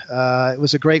weekend, it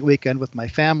was a great weekend with my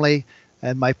family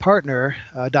and my partner,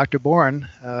 Dr. Bourne,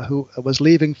 who was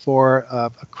leaving for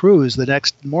a cruise the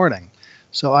next morning.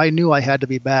 So I knew I had to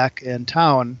be back in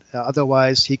town,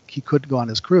 otherwise he couldn't go on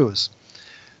his cruise.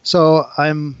 So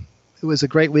it was a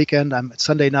great weekend.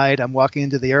 Sunday night, I'm walking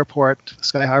into the airport,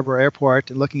 Sky Harbor Airport,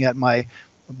 and looking at my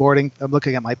boarding. I'm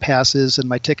looking at my passes and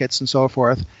my tickets and so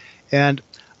forth, and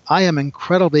I am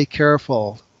incredibly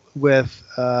careful with.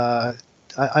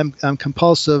 I'm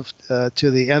compulsive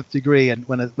to the nth degree, and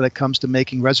when it comes to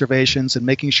making reservations and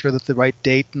making sure that the right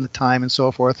date and the time and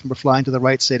so forth, and we're flying to the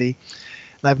right city.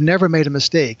 And I've never made a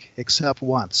mistake except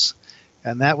once,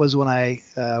 and that was when I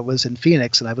was in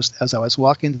Phoenix, and as I was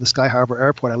walking to the Sky Harbor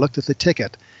Airport, I looked at the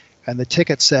ticket, and the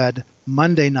ticket said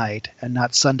Monday night and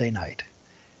not Sunday night.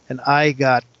 And I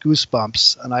got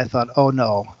goosebumps, and I thought, oh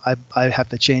no, I have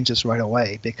to change this right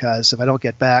away, because if I don't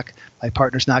get back, my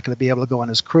partner's not going to be able to go on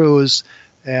his cruise,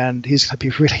 and he's going to be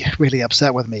really, really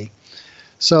upset with me.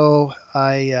 So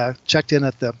I checked in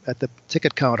at the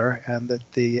ticket counter, and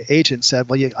the agent said,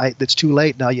 well, it's too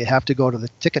late now. You have to go to the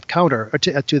ticket counter, or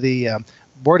to the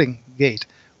boarding gate,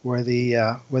 where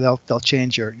they'll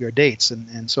change your dates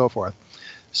and so forth.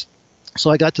 So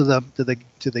I got to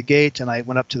the gate, and I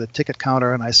went up to the ticket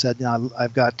counter, and I said,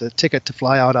 I've got a ticket to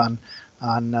fly out on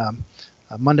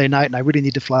Monday night, and I really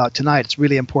need to fly out tonight. It's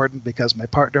really important because my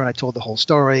partner, and I told the whole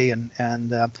story,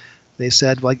 and they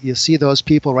said, well, you see those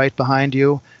people right behind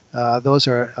you? Those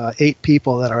are 8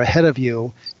 people that are ahead of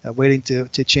you, waiting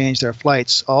to change their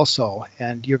flights also,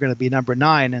 and you're going to be number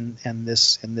 9 in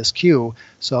this queue.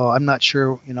 So I'm not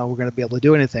sure, we're going to be able to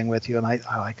do anything with you. And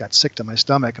I got sick to my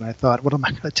stomach, and I thought, what am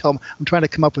I going to tell them? I'm trying to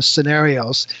come up with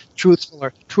scenarios,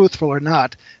 truthful or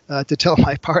not, to tell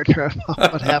my partner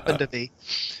about what happened to me.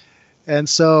 And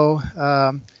so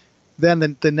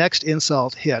then the next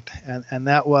insult hit, and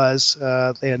that was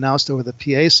they announced over the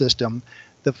PA system,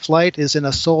 the flight is in a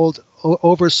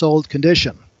oversold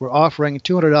condition. We're offering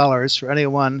 $200 for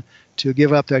anyone to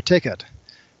give up their ticket.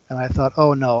 And I thought,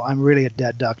 oh no, I'm really a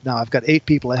dead duck now. I've got 8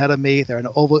 people ahead of me. They're in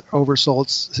an oversold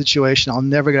situation. I'll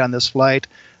never get on this flight.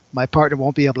 My partner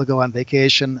won't be able to go on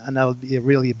vacation, and that'll be a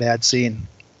really bad scene.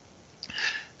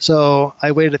 So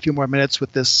I waited a few more minutes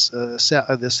with this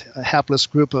hapless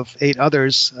group of 8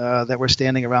 others that were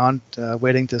standing around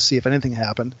waiting to see if anything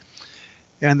happened.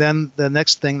 And then the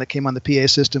next thing that came on the PA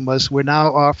system was, we're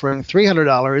now offering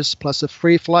 $300 plus a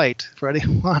free flight for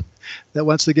anyone that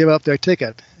wants to give up their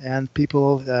ticket. And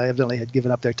people evidently had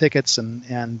given up their tickets,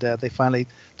 and the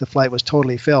flight was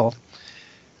totally filled.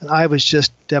 And I was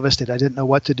just devastated. I didn't know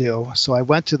what to do. So I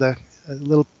went to the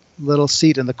little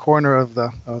seat in the corner of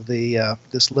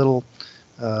this little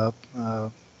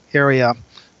area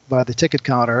by the ticket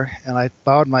counter, and I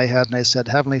bowed my head and I said,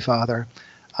 Heavenly Father,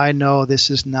 I know this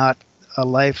is not a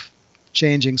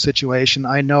life-changing situation.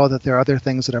 I know that there are other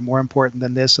things that are more important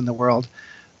than this in the world,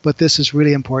 but this is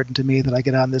really important to me that I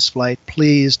get on this flight.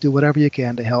 Please do whatever you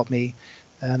can to help me,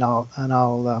 and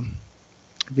I'll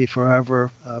be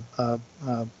forever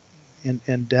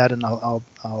in debt, and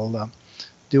I'll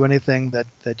do anything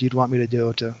that you'd want me to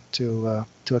do to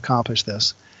accomplish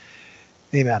this.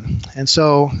 Amen. And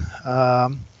so,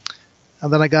 and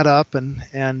then I got up,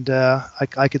 and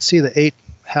I could see the 8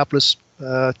 hapless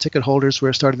ticket holders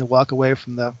were starting to walk away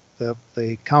from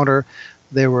the counter.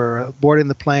 They were boarding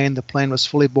the plane. The plane was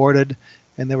fully boarded,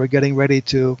 and they were getting ready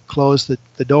to close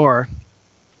the door,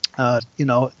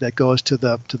 that goes to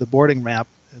the boarding ramp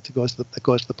that goes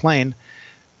to the plane.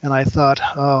 And I thought,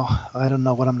 oh, I don't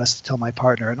know what I'm going to tell my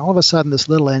partner. And all of a sudden, this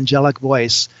little angelic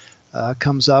voice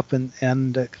comes up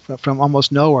and from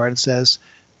almost nowhere and says,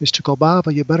 Mr.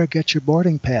 Kolbaba, you better get your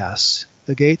boarding pass.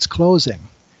 The gate's closing.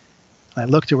 I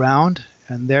looked around,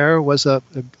 and there was a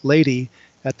lady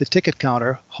at the ticket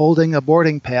counter holding a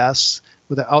boarding pass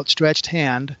with an outstretched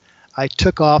hand. I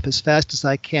took off as fast as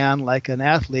I can, like an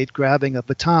athlete grabbing a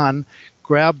baton,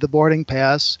 grabbed the boarding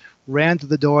pass, ran to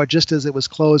the door just as it was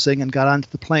closing, and got onto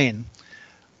the plane.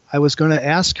 I was going to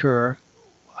ask her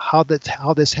how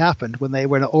this happened when they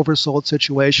were in an oversold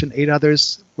situation. 8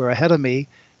 others were ahead of me,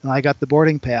 and I got the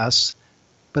boarding pass,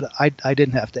 but I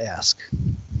didn't have to ask.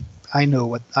 I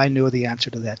knew the answer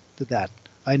to that.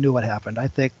 I knew what happened. I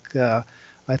think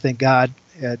God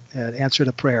had answered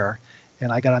a prayer,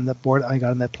 and I got on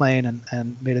that plane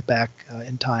and made it back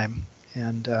in time,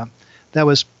 and that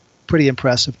was pretty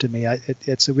impressive to me.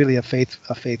 It's really a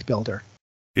faith builder.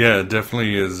 Yeah, it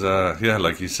definitely is.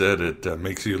 Like you said, it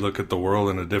makes you look at the world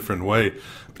in a different way.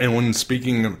 And when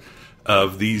speaking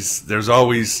of these, there's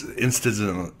always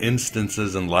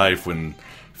instances in life when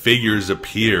figures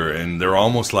appear and they're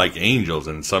almost like angels,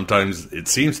 and sometimes it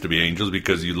seems to be angels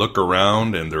because you look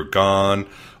around and they're gone,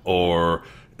 or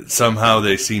somehow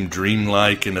they seem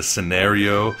dreamlike in a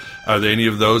scenario. Are there any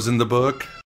of those in the book?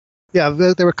 Yeah,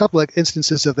 there were a couple of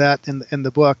instances of that in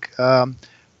the book.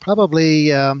 Probably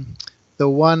the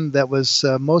one that was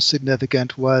most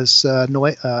significant was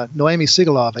Noemi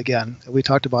Sigalov again. We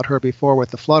talked about her before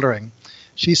with the fluttering.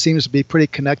 She seems to be pretty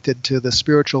connected to the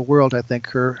spiritual world. I think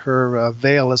her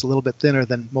veil is a little bit thinner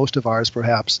than most of ours,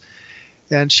 perhaps.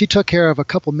 And she took care of a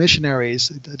couple missionaries,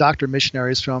 doctor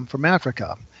missionaries from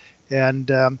Africa.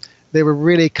 And they were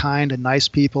really kind and nice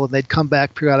people, and they'd come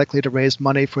back periodically to raise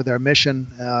money for their mission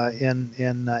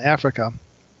in Africa.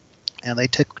 And they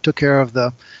took care of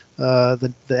the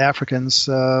Africans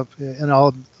in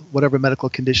all whatever medical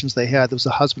conditions they had. There was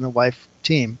a husband and wife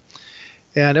team.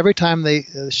 And every time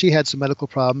she had some medical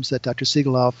problems that Dr.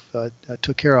 Sigalov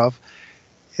took care of,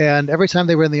 and every time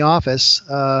they were in the office,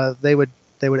 they would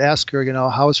ask her,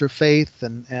 how's her faith,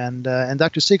 and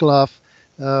Dr. Sigalov,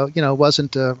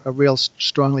 wasn't a real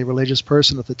strongly religious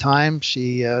person at the time.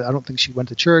 I don't think she went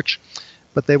to church,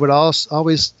 but they would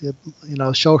always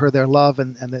show her their love,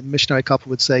 and the missionary couple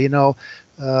would say, you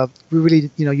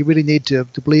really need to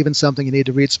believe in something. You need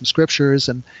to read some scriptures,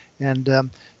 and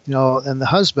the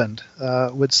husband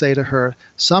would say to her,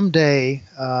 someday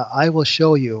I will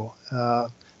show you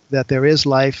that there is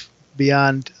life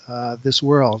beyond this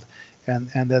world, and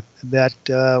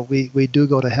that we do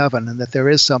go to heaven, and that there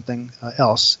is something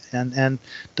else. And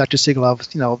Dr.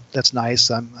 Sigalov, that's nice.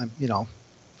 I'm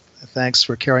thanks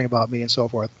for caring about me and so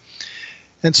forth.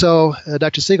 And so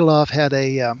Dr. Sigalov had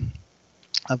a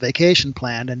vacation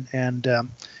planned, and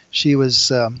she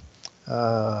was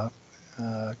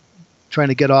trying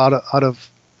to get out of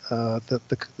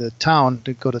the town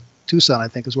to go to Tucson, I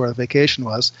think is where the vacation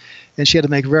was, and she had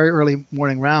to make very early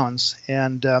morning rounds.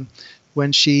 And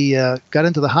when she got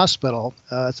into the hospital,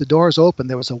 as the doors opened,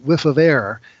 there was a whiff of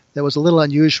air that was a little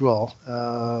unusual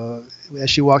as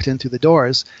she walked in through the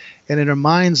doors. And in her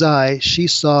mind's eye, she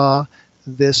saw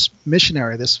this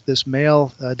missionary, this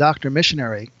male doctor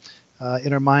missionary,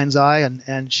 in her mind's eye,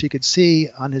 and she could see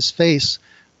on his face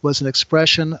was an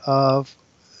expression of,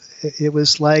 it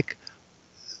was like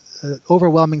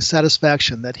overwhelming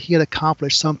satisfaction that he had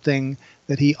accomplished something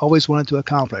that he always wanted to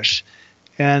accomplish.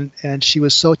 And she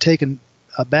was so taken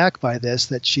aback by this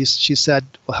that she said,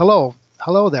 well,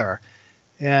 hello there.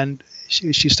 And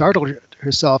she startled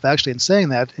herself actually in saying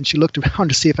that, and she looked around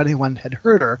to see if anyone had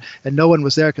heard her, and no one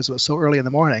was there because it was so early in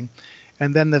the morning.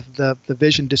 And then the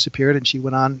vision disappeared, and she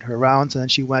went on her rounds, and then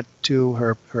she went to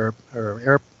her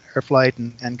air flight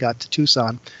and got to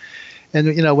Tucson. And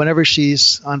whenever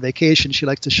she's on vacation, she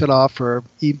likes to shut off her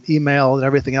email and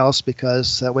everything else,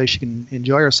 because that way she can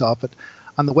enjoy herself. But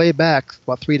on the way back,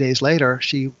 about 3 days later,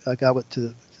 she got I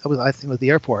think it was the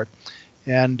airport,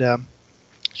 and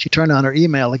she turned on her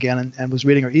email again and was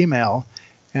reading her email,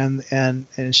 and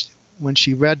when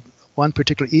she read one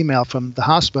particular email from the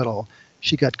hospital,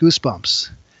 she got goosebumps,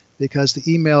 because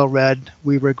the email read,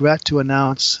 "We regret to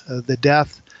announce the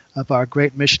death of our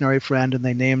great missionary friend," and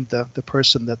they named the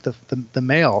person that the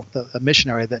male, the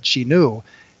missionary that she knew,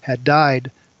 had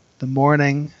died the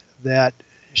morning that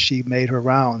she made her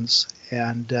rounds,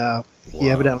 and he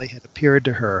evidently had appeared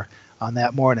to her on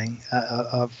that morning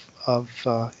of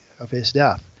his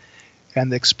death.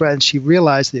 And she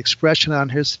realized the expression on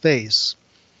his face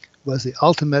was the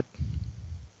ultimate.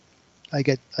 I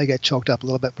get choked up a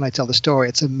little bit when I tell the story.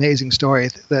 It's an amazing story.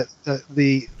 That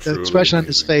the expression on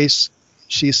his face,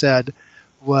 she said,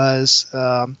 was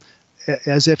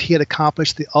as if he had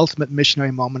accomplished the ultimate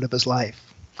missionary moment of his life,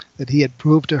 that he had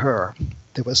proved to her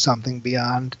there was something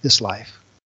beyond this life.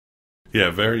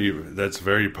 Yeah, that's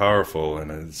very powerful,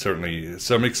 and certainly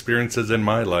some experiences in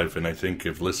my life, and I think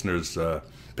if listeners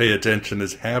pay attention,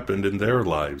 has happened in their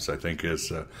lives. I think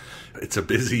it's a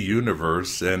busy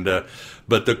universe, and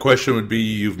but the question would be,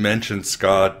 you've mentioned,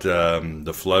 Scott,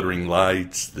 the fluttering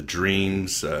lights, the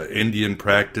dreams, Indian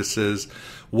practices.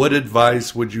 what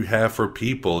advice would you have for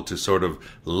people to sort of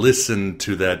listen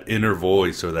to that inner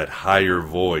voice or that higher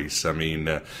voice? I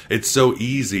mean, it's so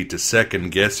easy to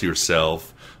second guess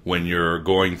yourself when you're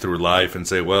going through life and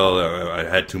say, well, I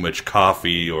had too much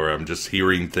coffee, or I'm just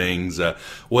hearing things.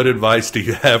 What advice do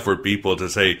you have for people to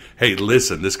say, hey,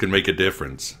 listen, this can make a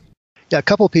difference? Yeah, a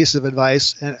couple pieces of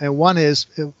advice. And one is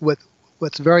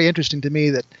what's very interesting to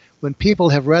me, that when people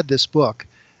have read this book,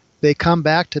 they come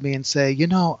back to me and say,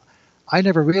 I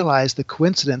never realized the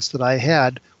coincidence that I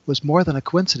had was more than a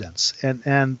coincidence.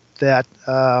 And that,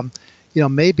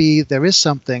 maybe there is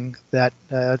something that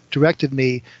directed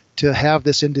me to have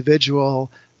this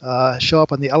individual show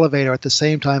up on the elevator at the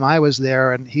same time I was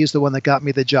there, and he's the one that got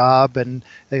me the job and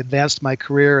advanced my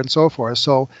career and so forth.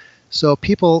 So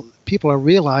people are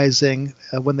realizing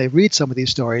when they read some of these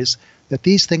stories that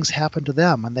these things happen to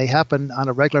them, and they happen on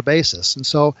a regular basis. And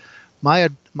so my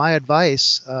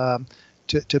advice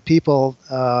to people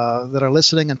that are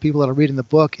listening and people that are reading the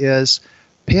book is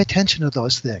pay attention to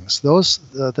those things.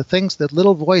 The things, that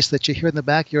little voice that you hear in the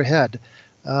back of your head,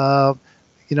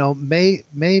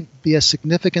 may be a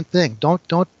significant thing. Don't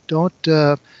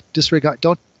disregard.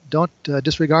 Don't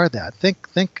disregard that.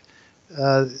 Think.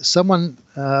 Someone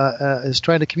is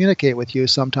trying to communicate with you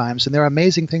sometimes, and there are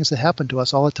amazing things that happen to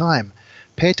us all the time.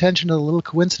 Pay attention to the little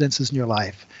coincidences in your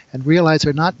life, and realize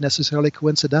they're not necessarily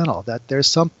coincidental. That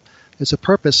there's a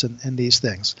purpose in these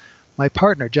things. My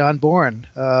partner, John Bourne,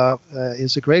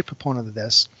 is a great proponent of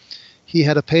this. He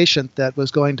had a patient that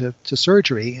was going to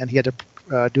surgery, and he had to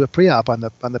do a pre-op on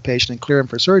the patient and clear him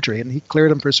for surgery. And he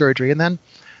cleared him for surgery. And then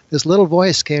this little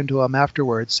voice came to him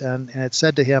afterwards, and it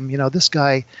said to him, this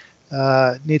guy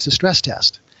needs a stress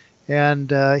test.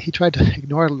 And he tried to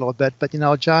ignore it a little bit, but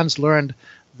John's learned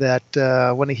that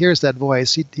when he hears that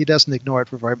voice, he doesn't ignore it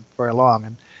for very, very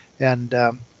long.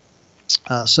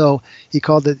 So he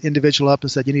called the individual up and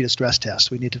said, "You need a stress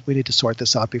test. We need to sort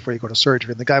this out before you go to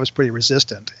surgery." And the guy was pretty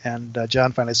resistant. And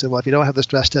John finally said, "Well, if you don't have the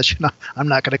stress test, I'm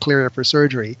not going to clear you for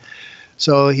surgery."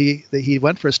 So he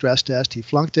went for a stress test. He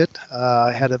flunked it.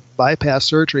 Had a bypass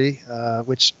surgery,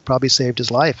 which probably saved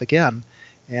his life again,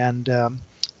 and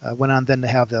went on then to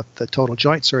have the total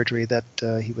joint surgery that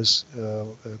he was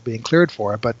being cleared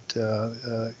for. But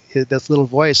this little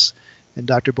voice in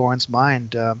Dr. Bourne's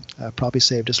mind probably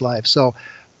saved his life. So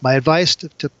my advice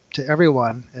to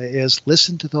everyone is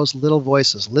listen to those little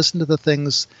voices. Listen to the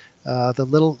things, the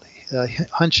little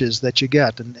hunches that you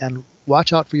get, and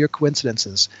watch out for your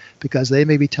coincidences, because they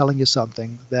may be telling you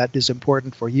something that is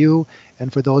important for you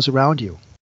and for those around you.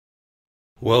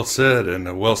 Well said,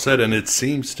 and it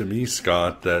seems to me,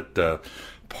 Scott, that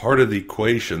part of the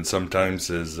equation sometimes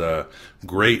is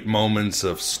great moments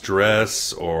of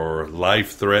stress or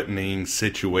life-threatening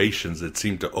situations that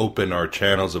seem to open our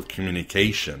channels of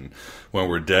communication when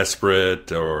we're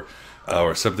desperate or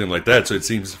something like that. So it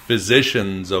seems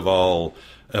physicians of all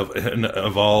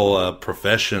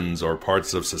professions or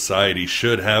parts of society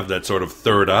should have that sort of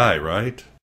third eye, right?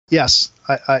 Yes,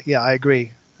 I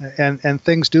agree. And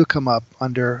things do come up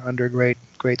under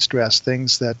great stress,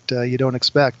 things that you don't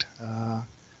expect.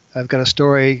 I've got a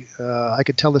story. I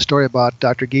could tell the story about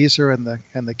Dr. Gieser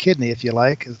and the kidney, if you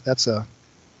like. That's a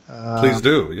please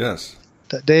do. Yes.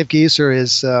 Dave Gieser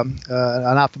is an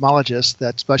ophthalmologist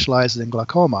that specializes in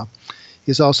glaucoma.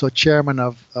 He's also chairman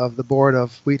of the board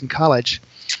of Wheaton College,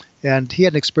 and he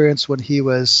had an experience when he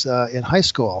was in high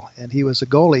school, and he was a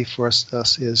goalie for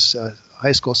his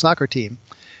high school soccer team,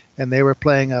 and they were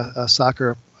playing a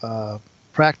soccer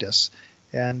practice,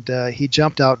 and he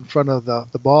jumped out in front of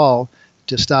the ball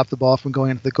to stop the ball from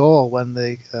going into the goal when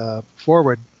the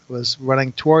forward was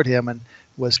running toward him and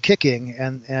was kicking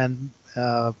and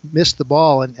missed the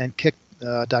ball and kicked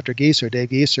Dr. Gieser, Dave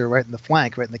Gieser, right in the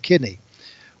flank, right in the kidney.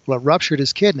 Well, it ruptured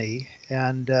his kidney,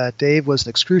 and Dave was in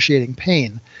excruciating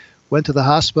pain. Went to the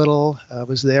hospital,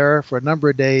 was there for a number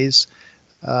of days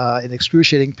in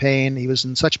excruciating pain. He was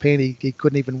in such pain he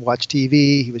couldn't even watch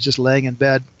TV. He was just laying in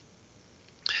bed.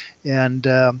 And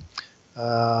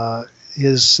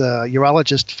his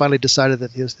urologist finally decided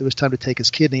that it was time to take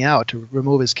his kidney out, to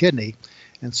remove his kidney.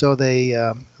 And so they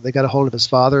got a hold of his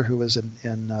father, who was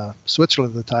in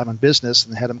Switzerland at the time on business,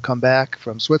 and had him come back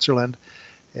from Switzerland.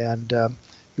 And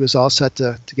he was all set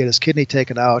to get his kidney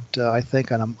taken out, I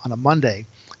think, on a Monday.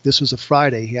 This was a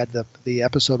Friday. He had the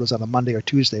episode was on a Monday or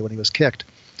Tuesday when he was kicked.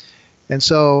 And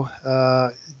so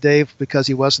Dave, because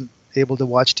he wasn't able to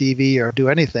watch TV or do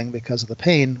anything because of the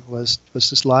pain, was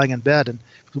just lying in bed and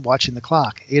watching the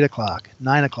clock. 8 o'clock,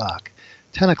 9 o'clock,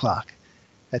 10 o'clock.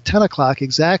 At 10 o'clock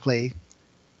exactly,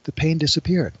 the pain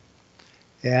disappeared,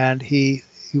 and he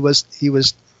was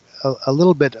a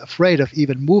little bit afraid of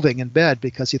even moving in bed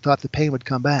because he thought the pain would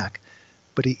come back.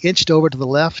 But he inched over to the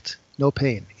left, no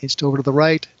pain. Inched over to the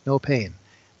right, no pain.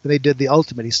 Then he did the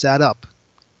ultimate. He sat up,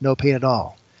 no pain at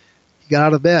all. He got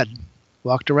out of bed,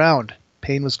 walked around,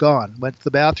 pain was gone. Went to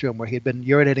the bathroom where he had been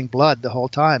urinating blood the whole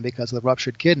time because of the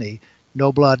ruptured kidney,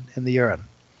 no blood in the urine.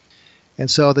 And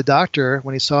so the doctor,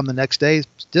 when he saw him the next day,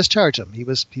 discharged him. He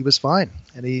was fine.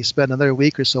 And he spent another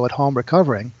week or so at home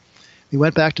recovering. He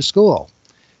went back to school,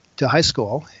 to high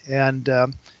school, and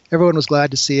everyone was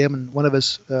glad to see him. And one of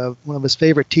his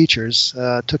favorite teachers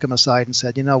took him aside and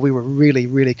said, we were really,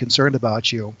 really concerned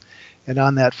about you. And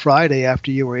on that Friday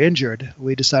after you were injured,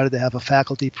 we decided to have a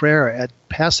faculty prayer at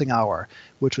passing hour,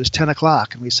 which was 10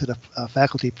 o'clock. And we said a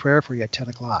faculty prayer for you at 10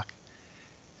 o'clock.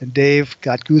 And Dave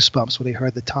got goosebumps when he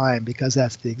heard the time, because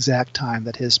that's the exact time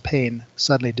that his pain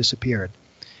suddenly disappeared.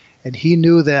 And he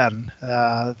knew then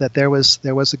that there was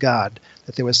a God,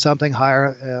 that there was something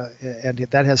higher, and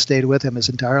that has stayed with him his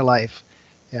entire life.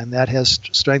 And that has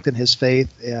strengthened his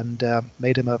faith and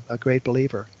made him a great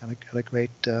believer and a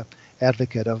great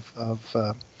advocate of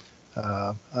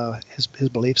his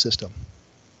belief system.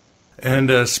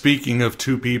 And speaking of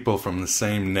two people from the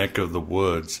same neck of the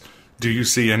woods, do you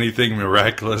see anything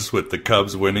miraculous with the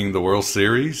Cubs winning the World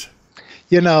Series?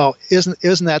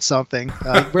 Isn't that something?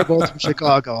 We're both from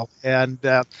Chicago, and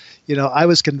I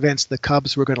was convinced the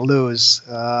Cubs were going to lose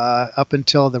up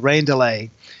until the rain delay,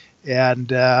 and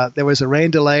there was a rain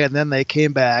delay, and then they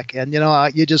came back, and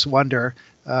you just wonder.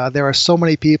 There are so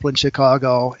many people in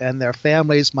Chicago and their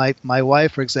families. My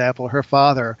wife, for example, her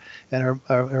father and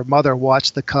her mother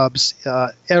watched the Cubs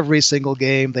every single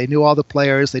game. They knew all the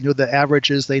players. They knew the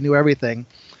averages. They knew everything.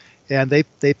 And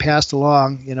they passed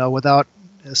along, without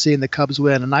seeing the Cubs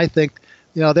win. And I think,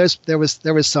 there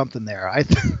was something there. I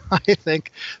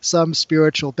think some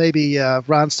spiritual, maybe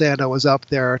Ron Santo was up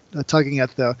there tugging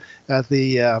at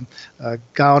the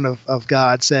gown of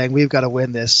God, saying we've got to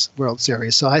win this World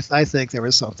Series. So I think there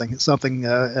was something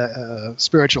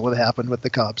spiritual that happened with the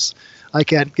Cubs. I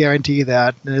can't guarantee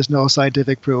that, and there's no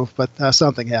scientific proof, but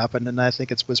something happened, and I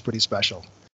think it was pretty special.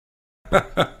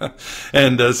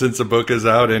 And since the book is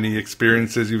out, any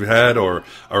experiences you've had, or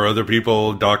are other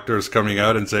people, doctors, coming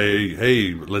out and say,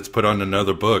 "Hey, let's put on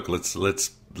another book. Let's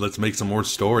make some more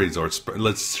stories, or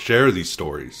let's share these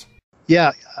stories"?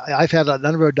 Yeah, I've had a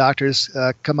number of doctors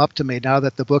come up to me now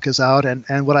that the book is out,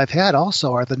 and what I've had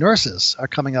also are the nurses are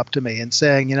coming up to me and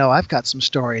saying, I've got some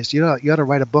stories. You ought to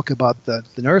write a book about the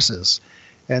nurses.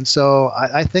 And so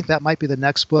I think that might be the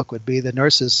next book, would be the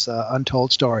nurses'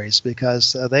 untold stories,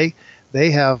 because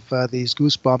they have these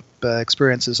goosebump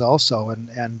experiences also,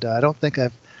 and I don't think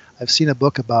I've seen a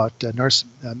book about nurse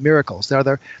miracles. There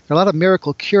are a lot of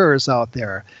miracle cures out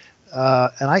there,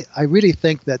 and I really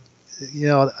think that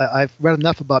I've read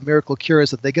enough about miracle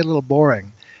cures that they get a little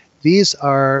boring. These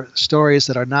are stories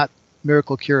that are not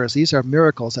miracle cures. These are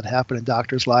miracles that happen in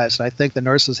doctors' lives, and I think the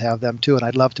nurses have them too. And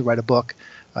I'd love to write a book,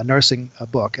 a nursing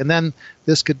book, and then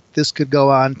this could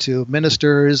go on to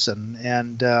ministers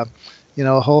and a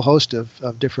whole host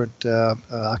of different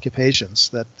occupations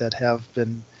that have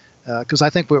been, because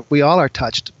I think we all are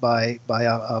touched by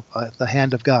the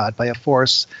hand of God, by a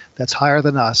force that's higher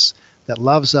than us, that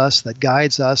loves us, that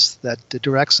guides us, that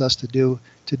directs us to do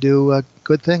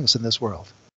good things in this world.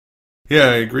 Yeah,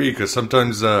 I agree, because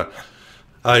sometimes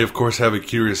I, of course, have a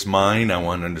curious mind. I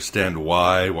want to understand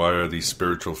why are these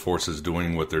spiritual forces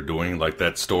doing what they're doing, like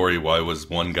that story, why was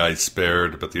one guy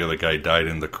spared but the other guy died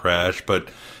in the crash. But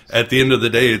at the end of the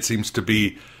day, it seems to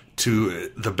be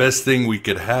the best thing we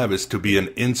could have is to be an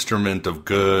instrument of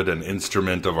good, an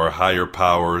instrument of our higher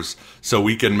powers, so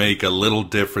we can make a little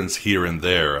difference here and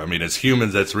there. I mean, as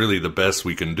humans, that's really the best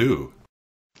we can do.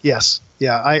 Yes,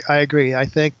 yeah, I agree. I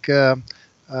think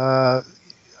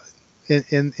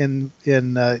in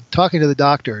talking to the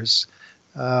doctors,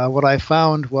 what I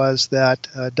found was that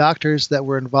doctors that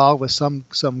were involved with some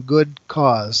good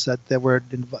cause, that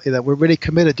were really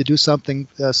committed to do something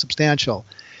substantial,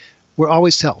 were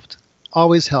always helped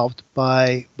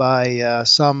by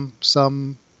some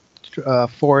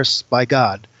force, by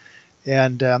God.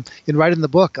 And in writing the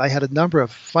book, I had a number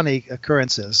of funny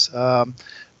occurrences.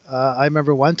 I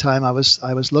remember one time I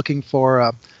was looking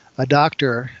for a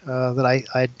doctor that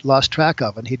I'd lost track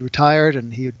of, and he'd retired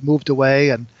and he'd moved away,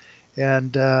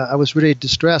 and I was really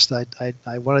distressed. I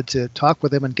wanted to talk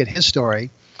with him and get his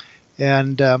story,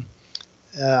 and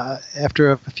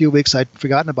after a few weeks, I'd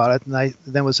forgotten about it, and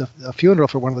then was a funeral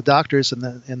for one of the doctors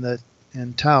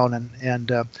in town,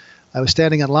 and I was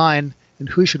standing in line, and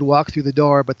who should walk through the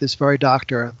door but this very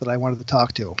doctor that I wanted to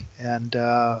talk to. And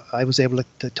I was able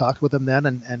to talk with him then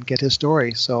and get his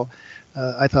story. So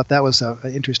I thought that was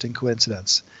an interesting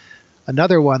coincidence.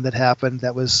 Another one that happened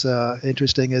that was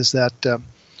interesting is that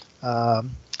I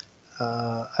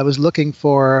was looking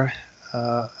for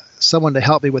someone to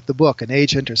help me with the book, an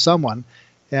agent or someone,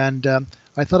 and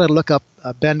I thought I'd look up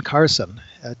Ben Carson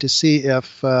to see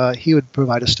if he would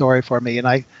provide a story for me. And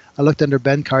I looked under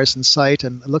Ben Carson's site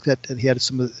and looked at, and he had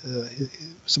some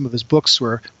of his books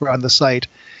were on the site.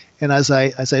 And as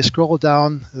I scrolled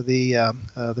down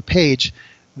the page,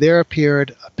 there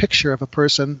appeared a picture of a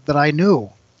person that I knew.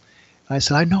 And I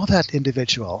said, I know that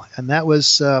individual, and that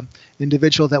was an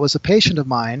individual that was a patient of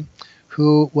mine,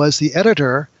 who was the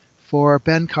editor for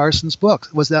Ben Carson's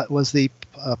books. Was the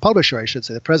publisher, I should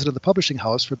say, the president of the publishing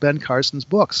house for Ben Carson's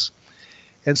books.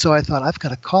 And so I thought, I've got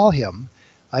to call him.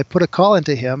 I put a call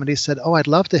into him, and he said, "Oh, I'd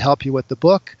love to help you with the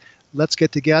book. Let's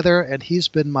get together." And he's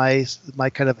been my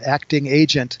kind of acting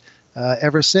agent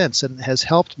ever since, and has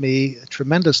helped me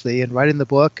tremendously in writing the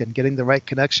book and getting the right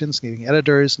connections, getting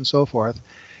editors, and so forth.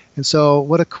 And so,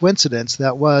 what a coincidence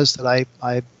that was that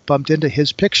I bumped into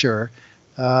his picture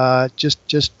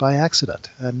just by accident,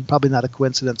 and probably not a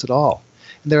coincidence at all.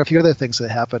 And there are a few other things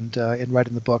that happened in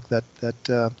writing the book that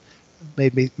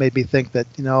made me think that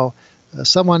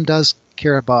someone does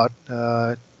care about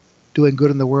doing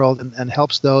good in the world and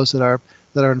helps those that are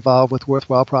involved with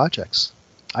worthwhile projects,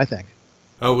 I think.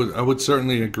 I would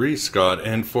certainly agree, Scott.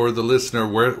 And for the listener,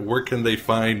 where can they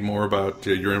find more about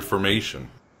your information?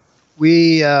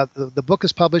 The book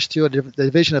is published through the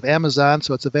division of Amazon,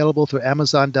 so it's available through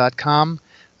Amazon.com.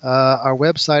 Our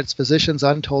website is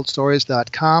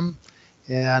physiciansuntoldstories.com,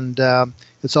 and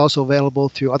it's also available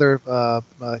through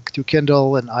through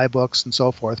Kindle and iBooks and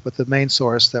so forth. But the main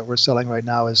source that we're selling right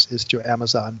now is through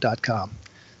Amazon.com,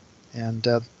 and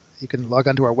you can log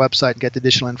onto our website and get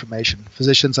additional information.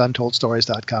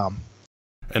 physiciansuntoldstories.com.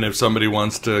 And if somebody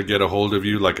wants to get a hold of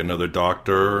you, like another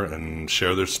doctor, and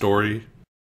share their story.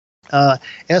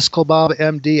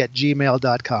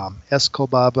 skolbabamd@gmail.com.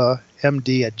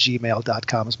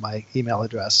 skolbabamd@gmail.com is my email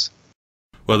address.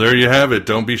 Well, there you have it.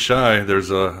 Don't be shy.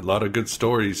 There's a lot of good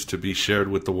stories to be shared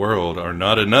with the world, or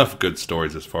not enough good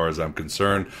stories as far as I'm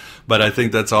concerned. But I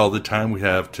think that's all the time we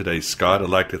have today, Scott. I'd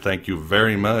like to thank you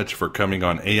very much for coming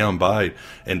on Aeon Byte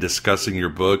and discussing your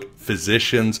book,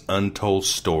 Physicians Untold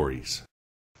Stories.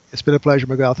 It's been a pleasure,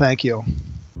 Miguel. Thank you.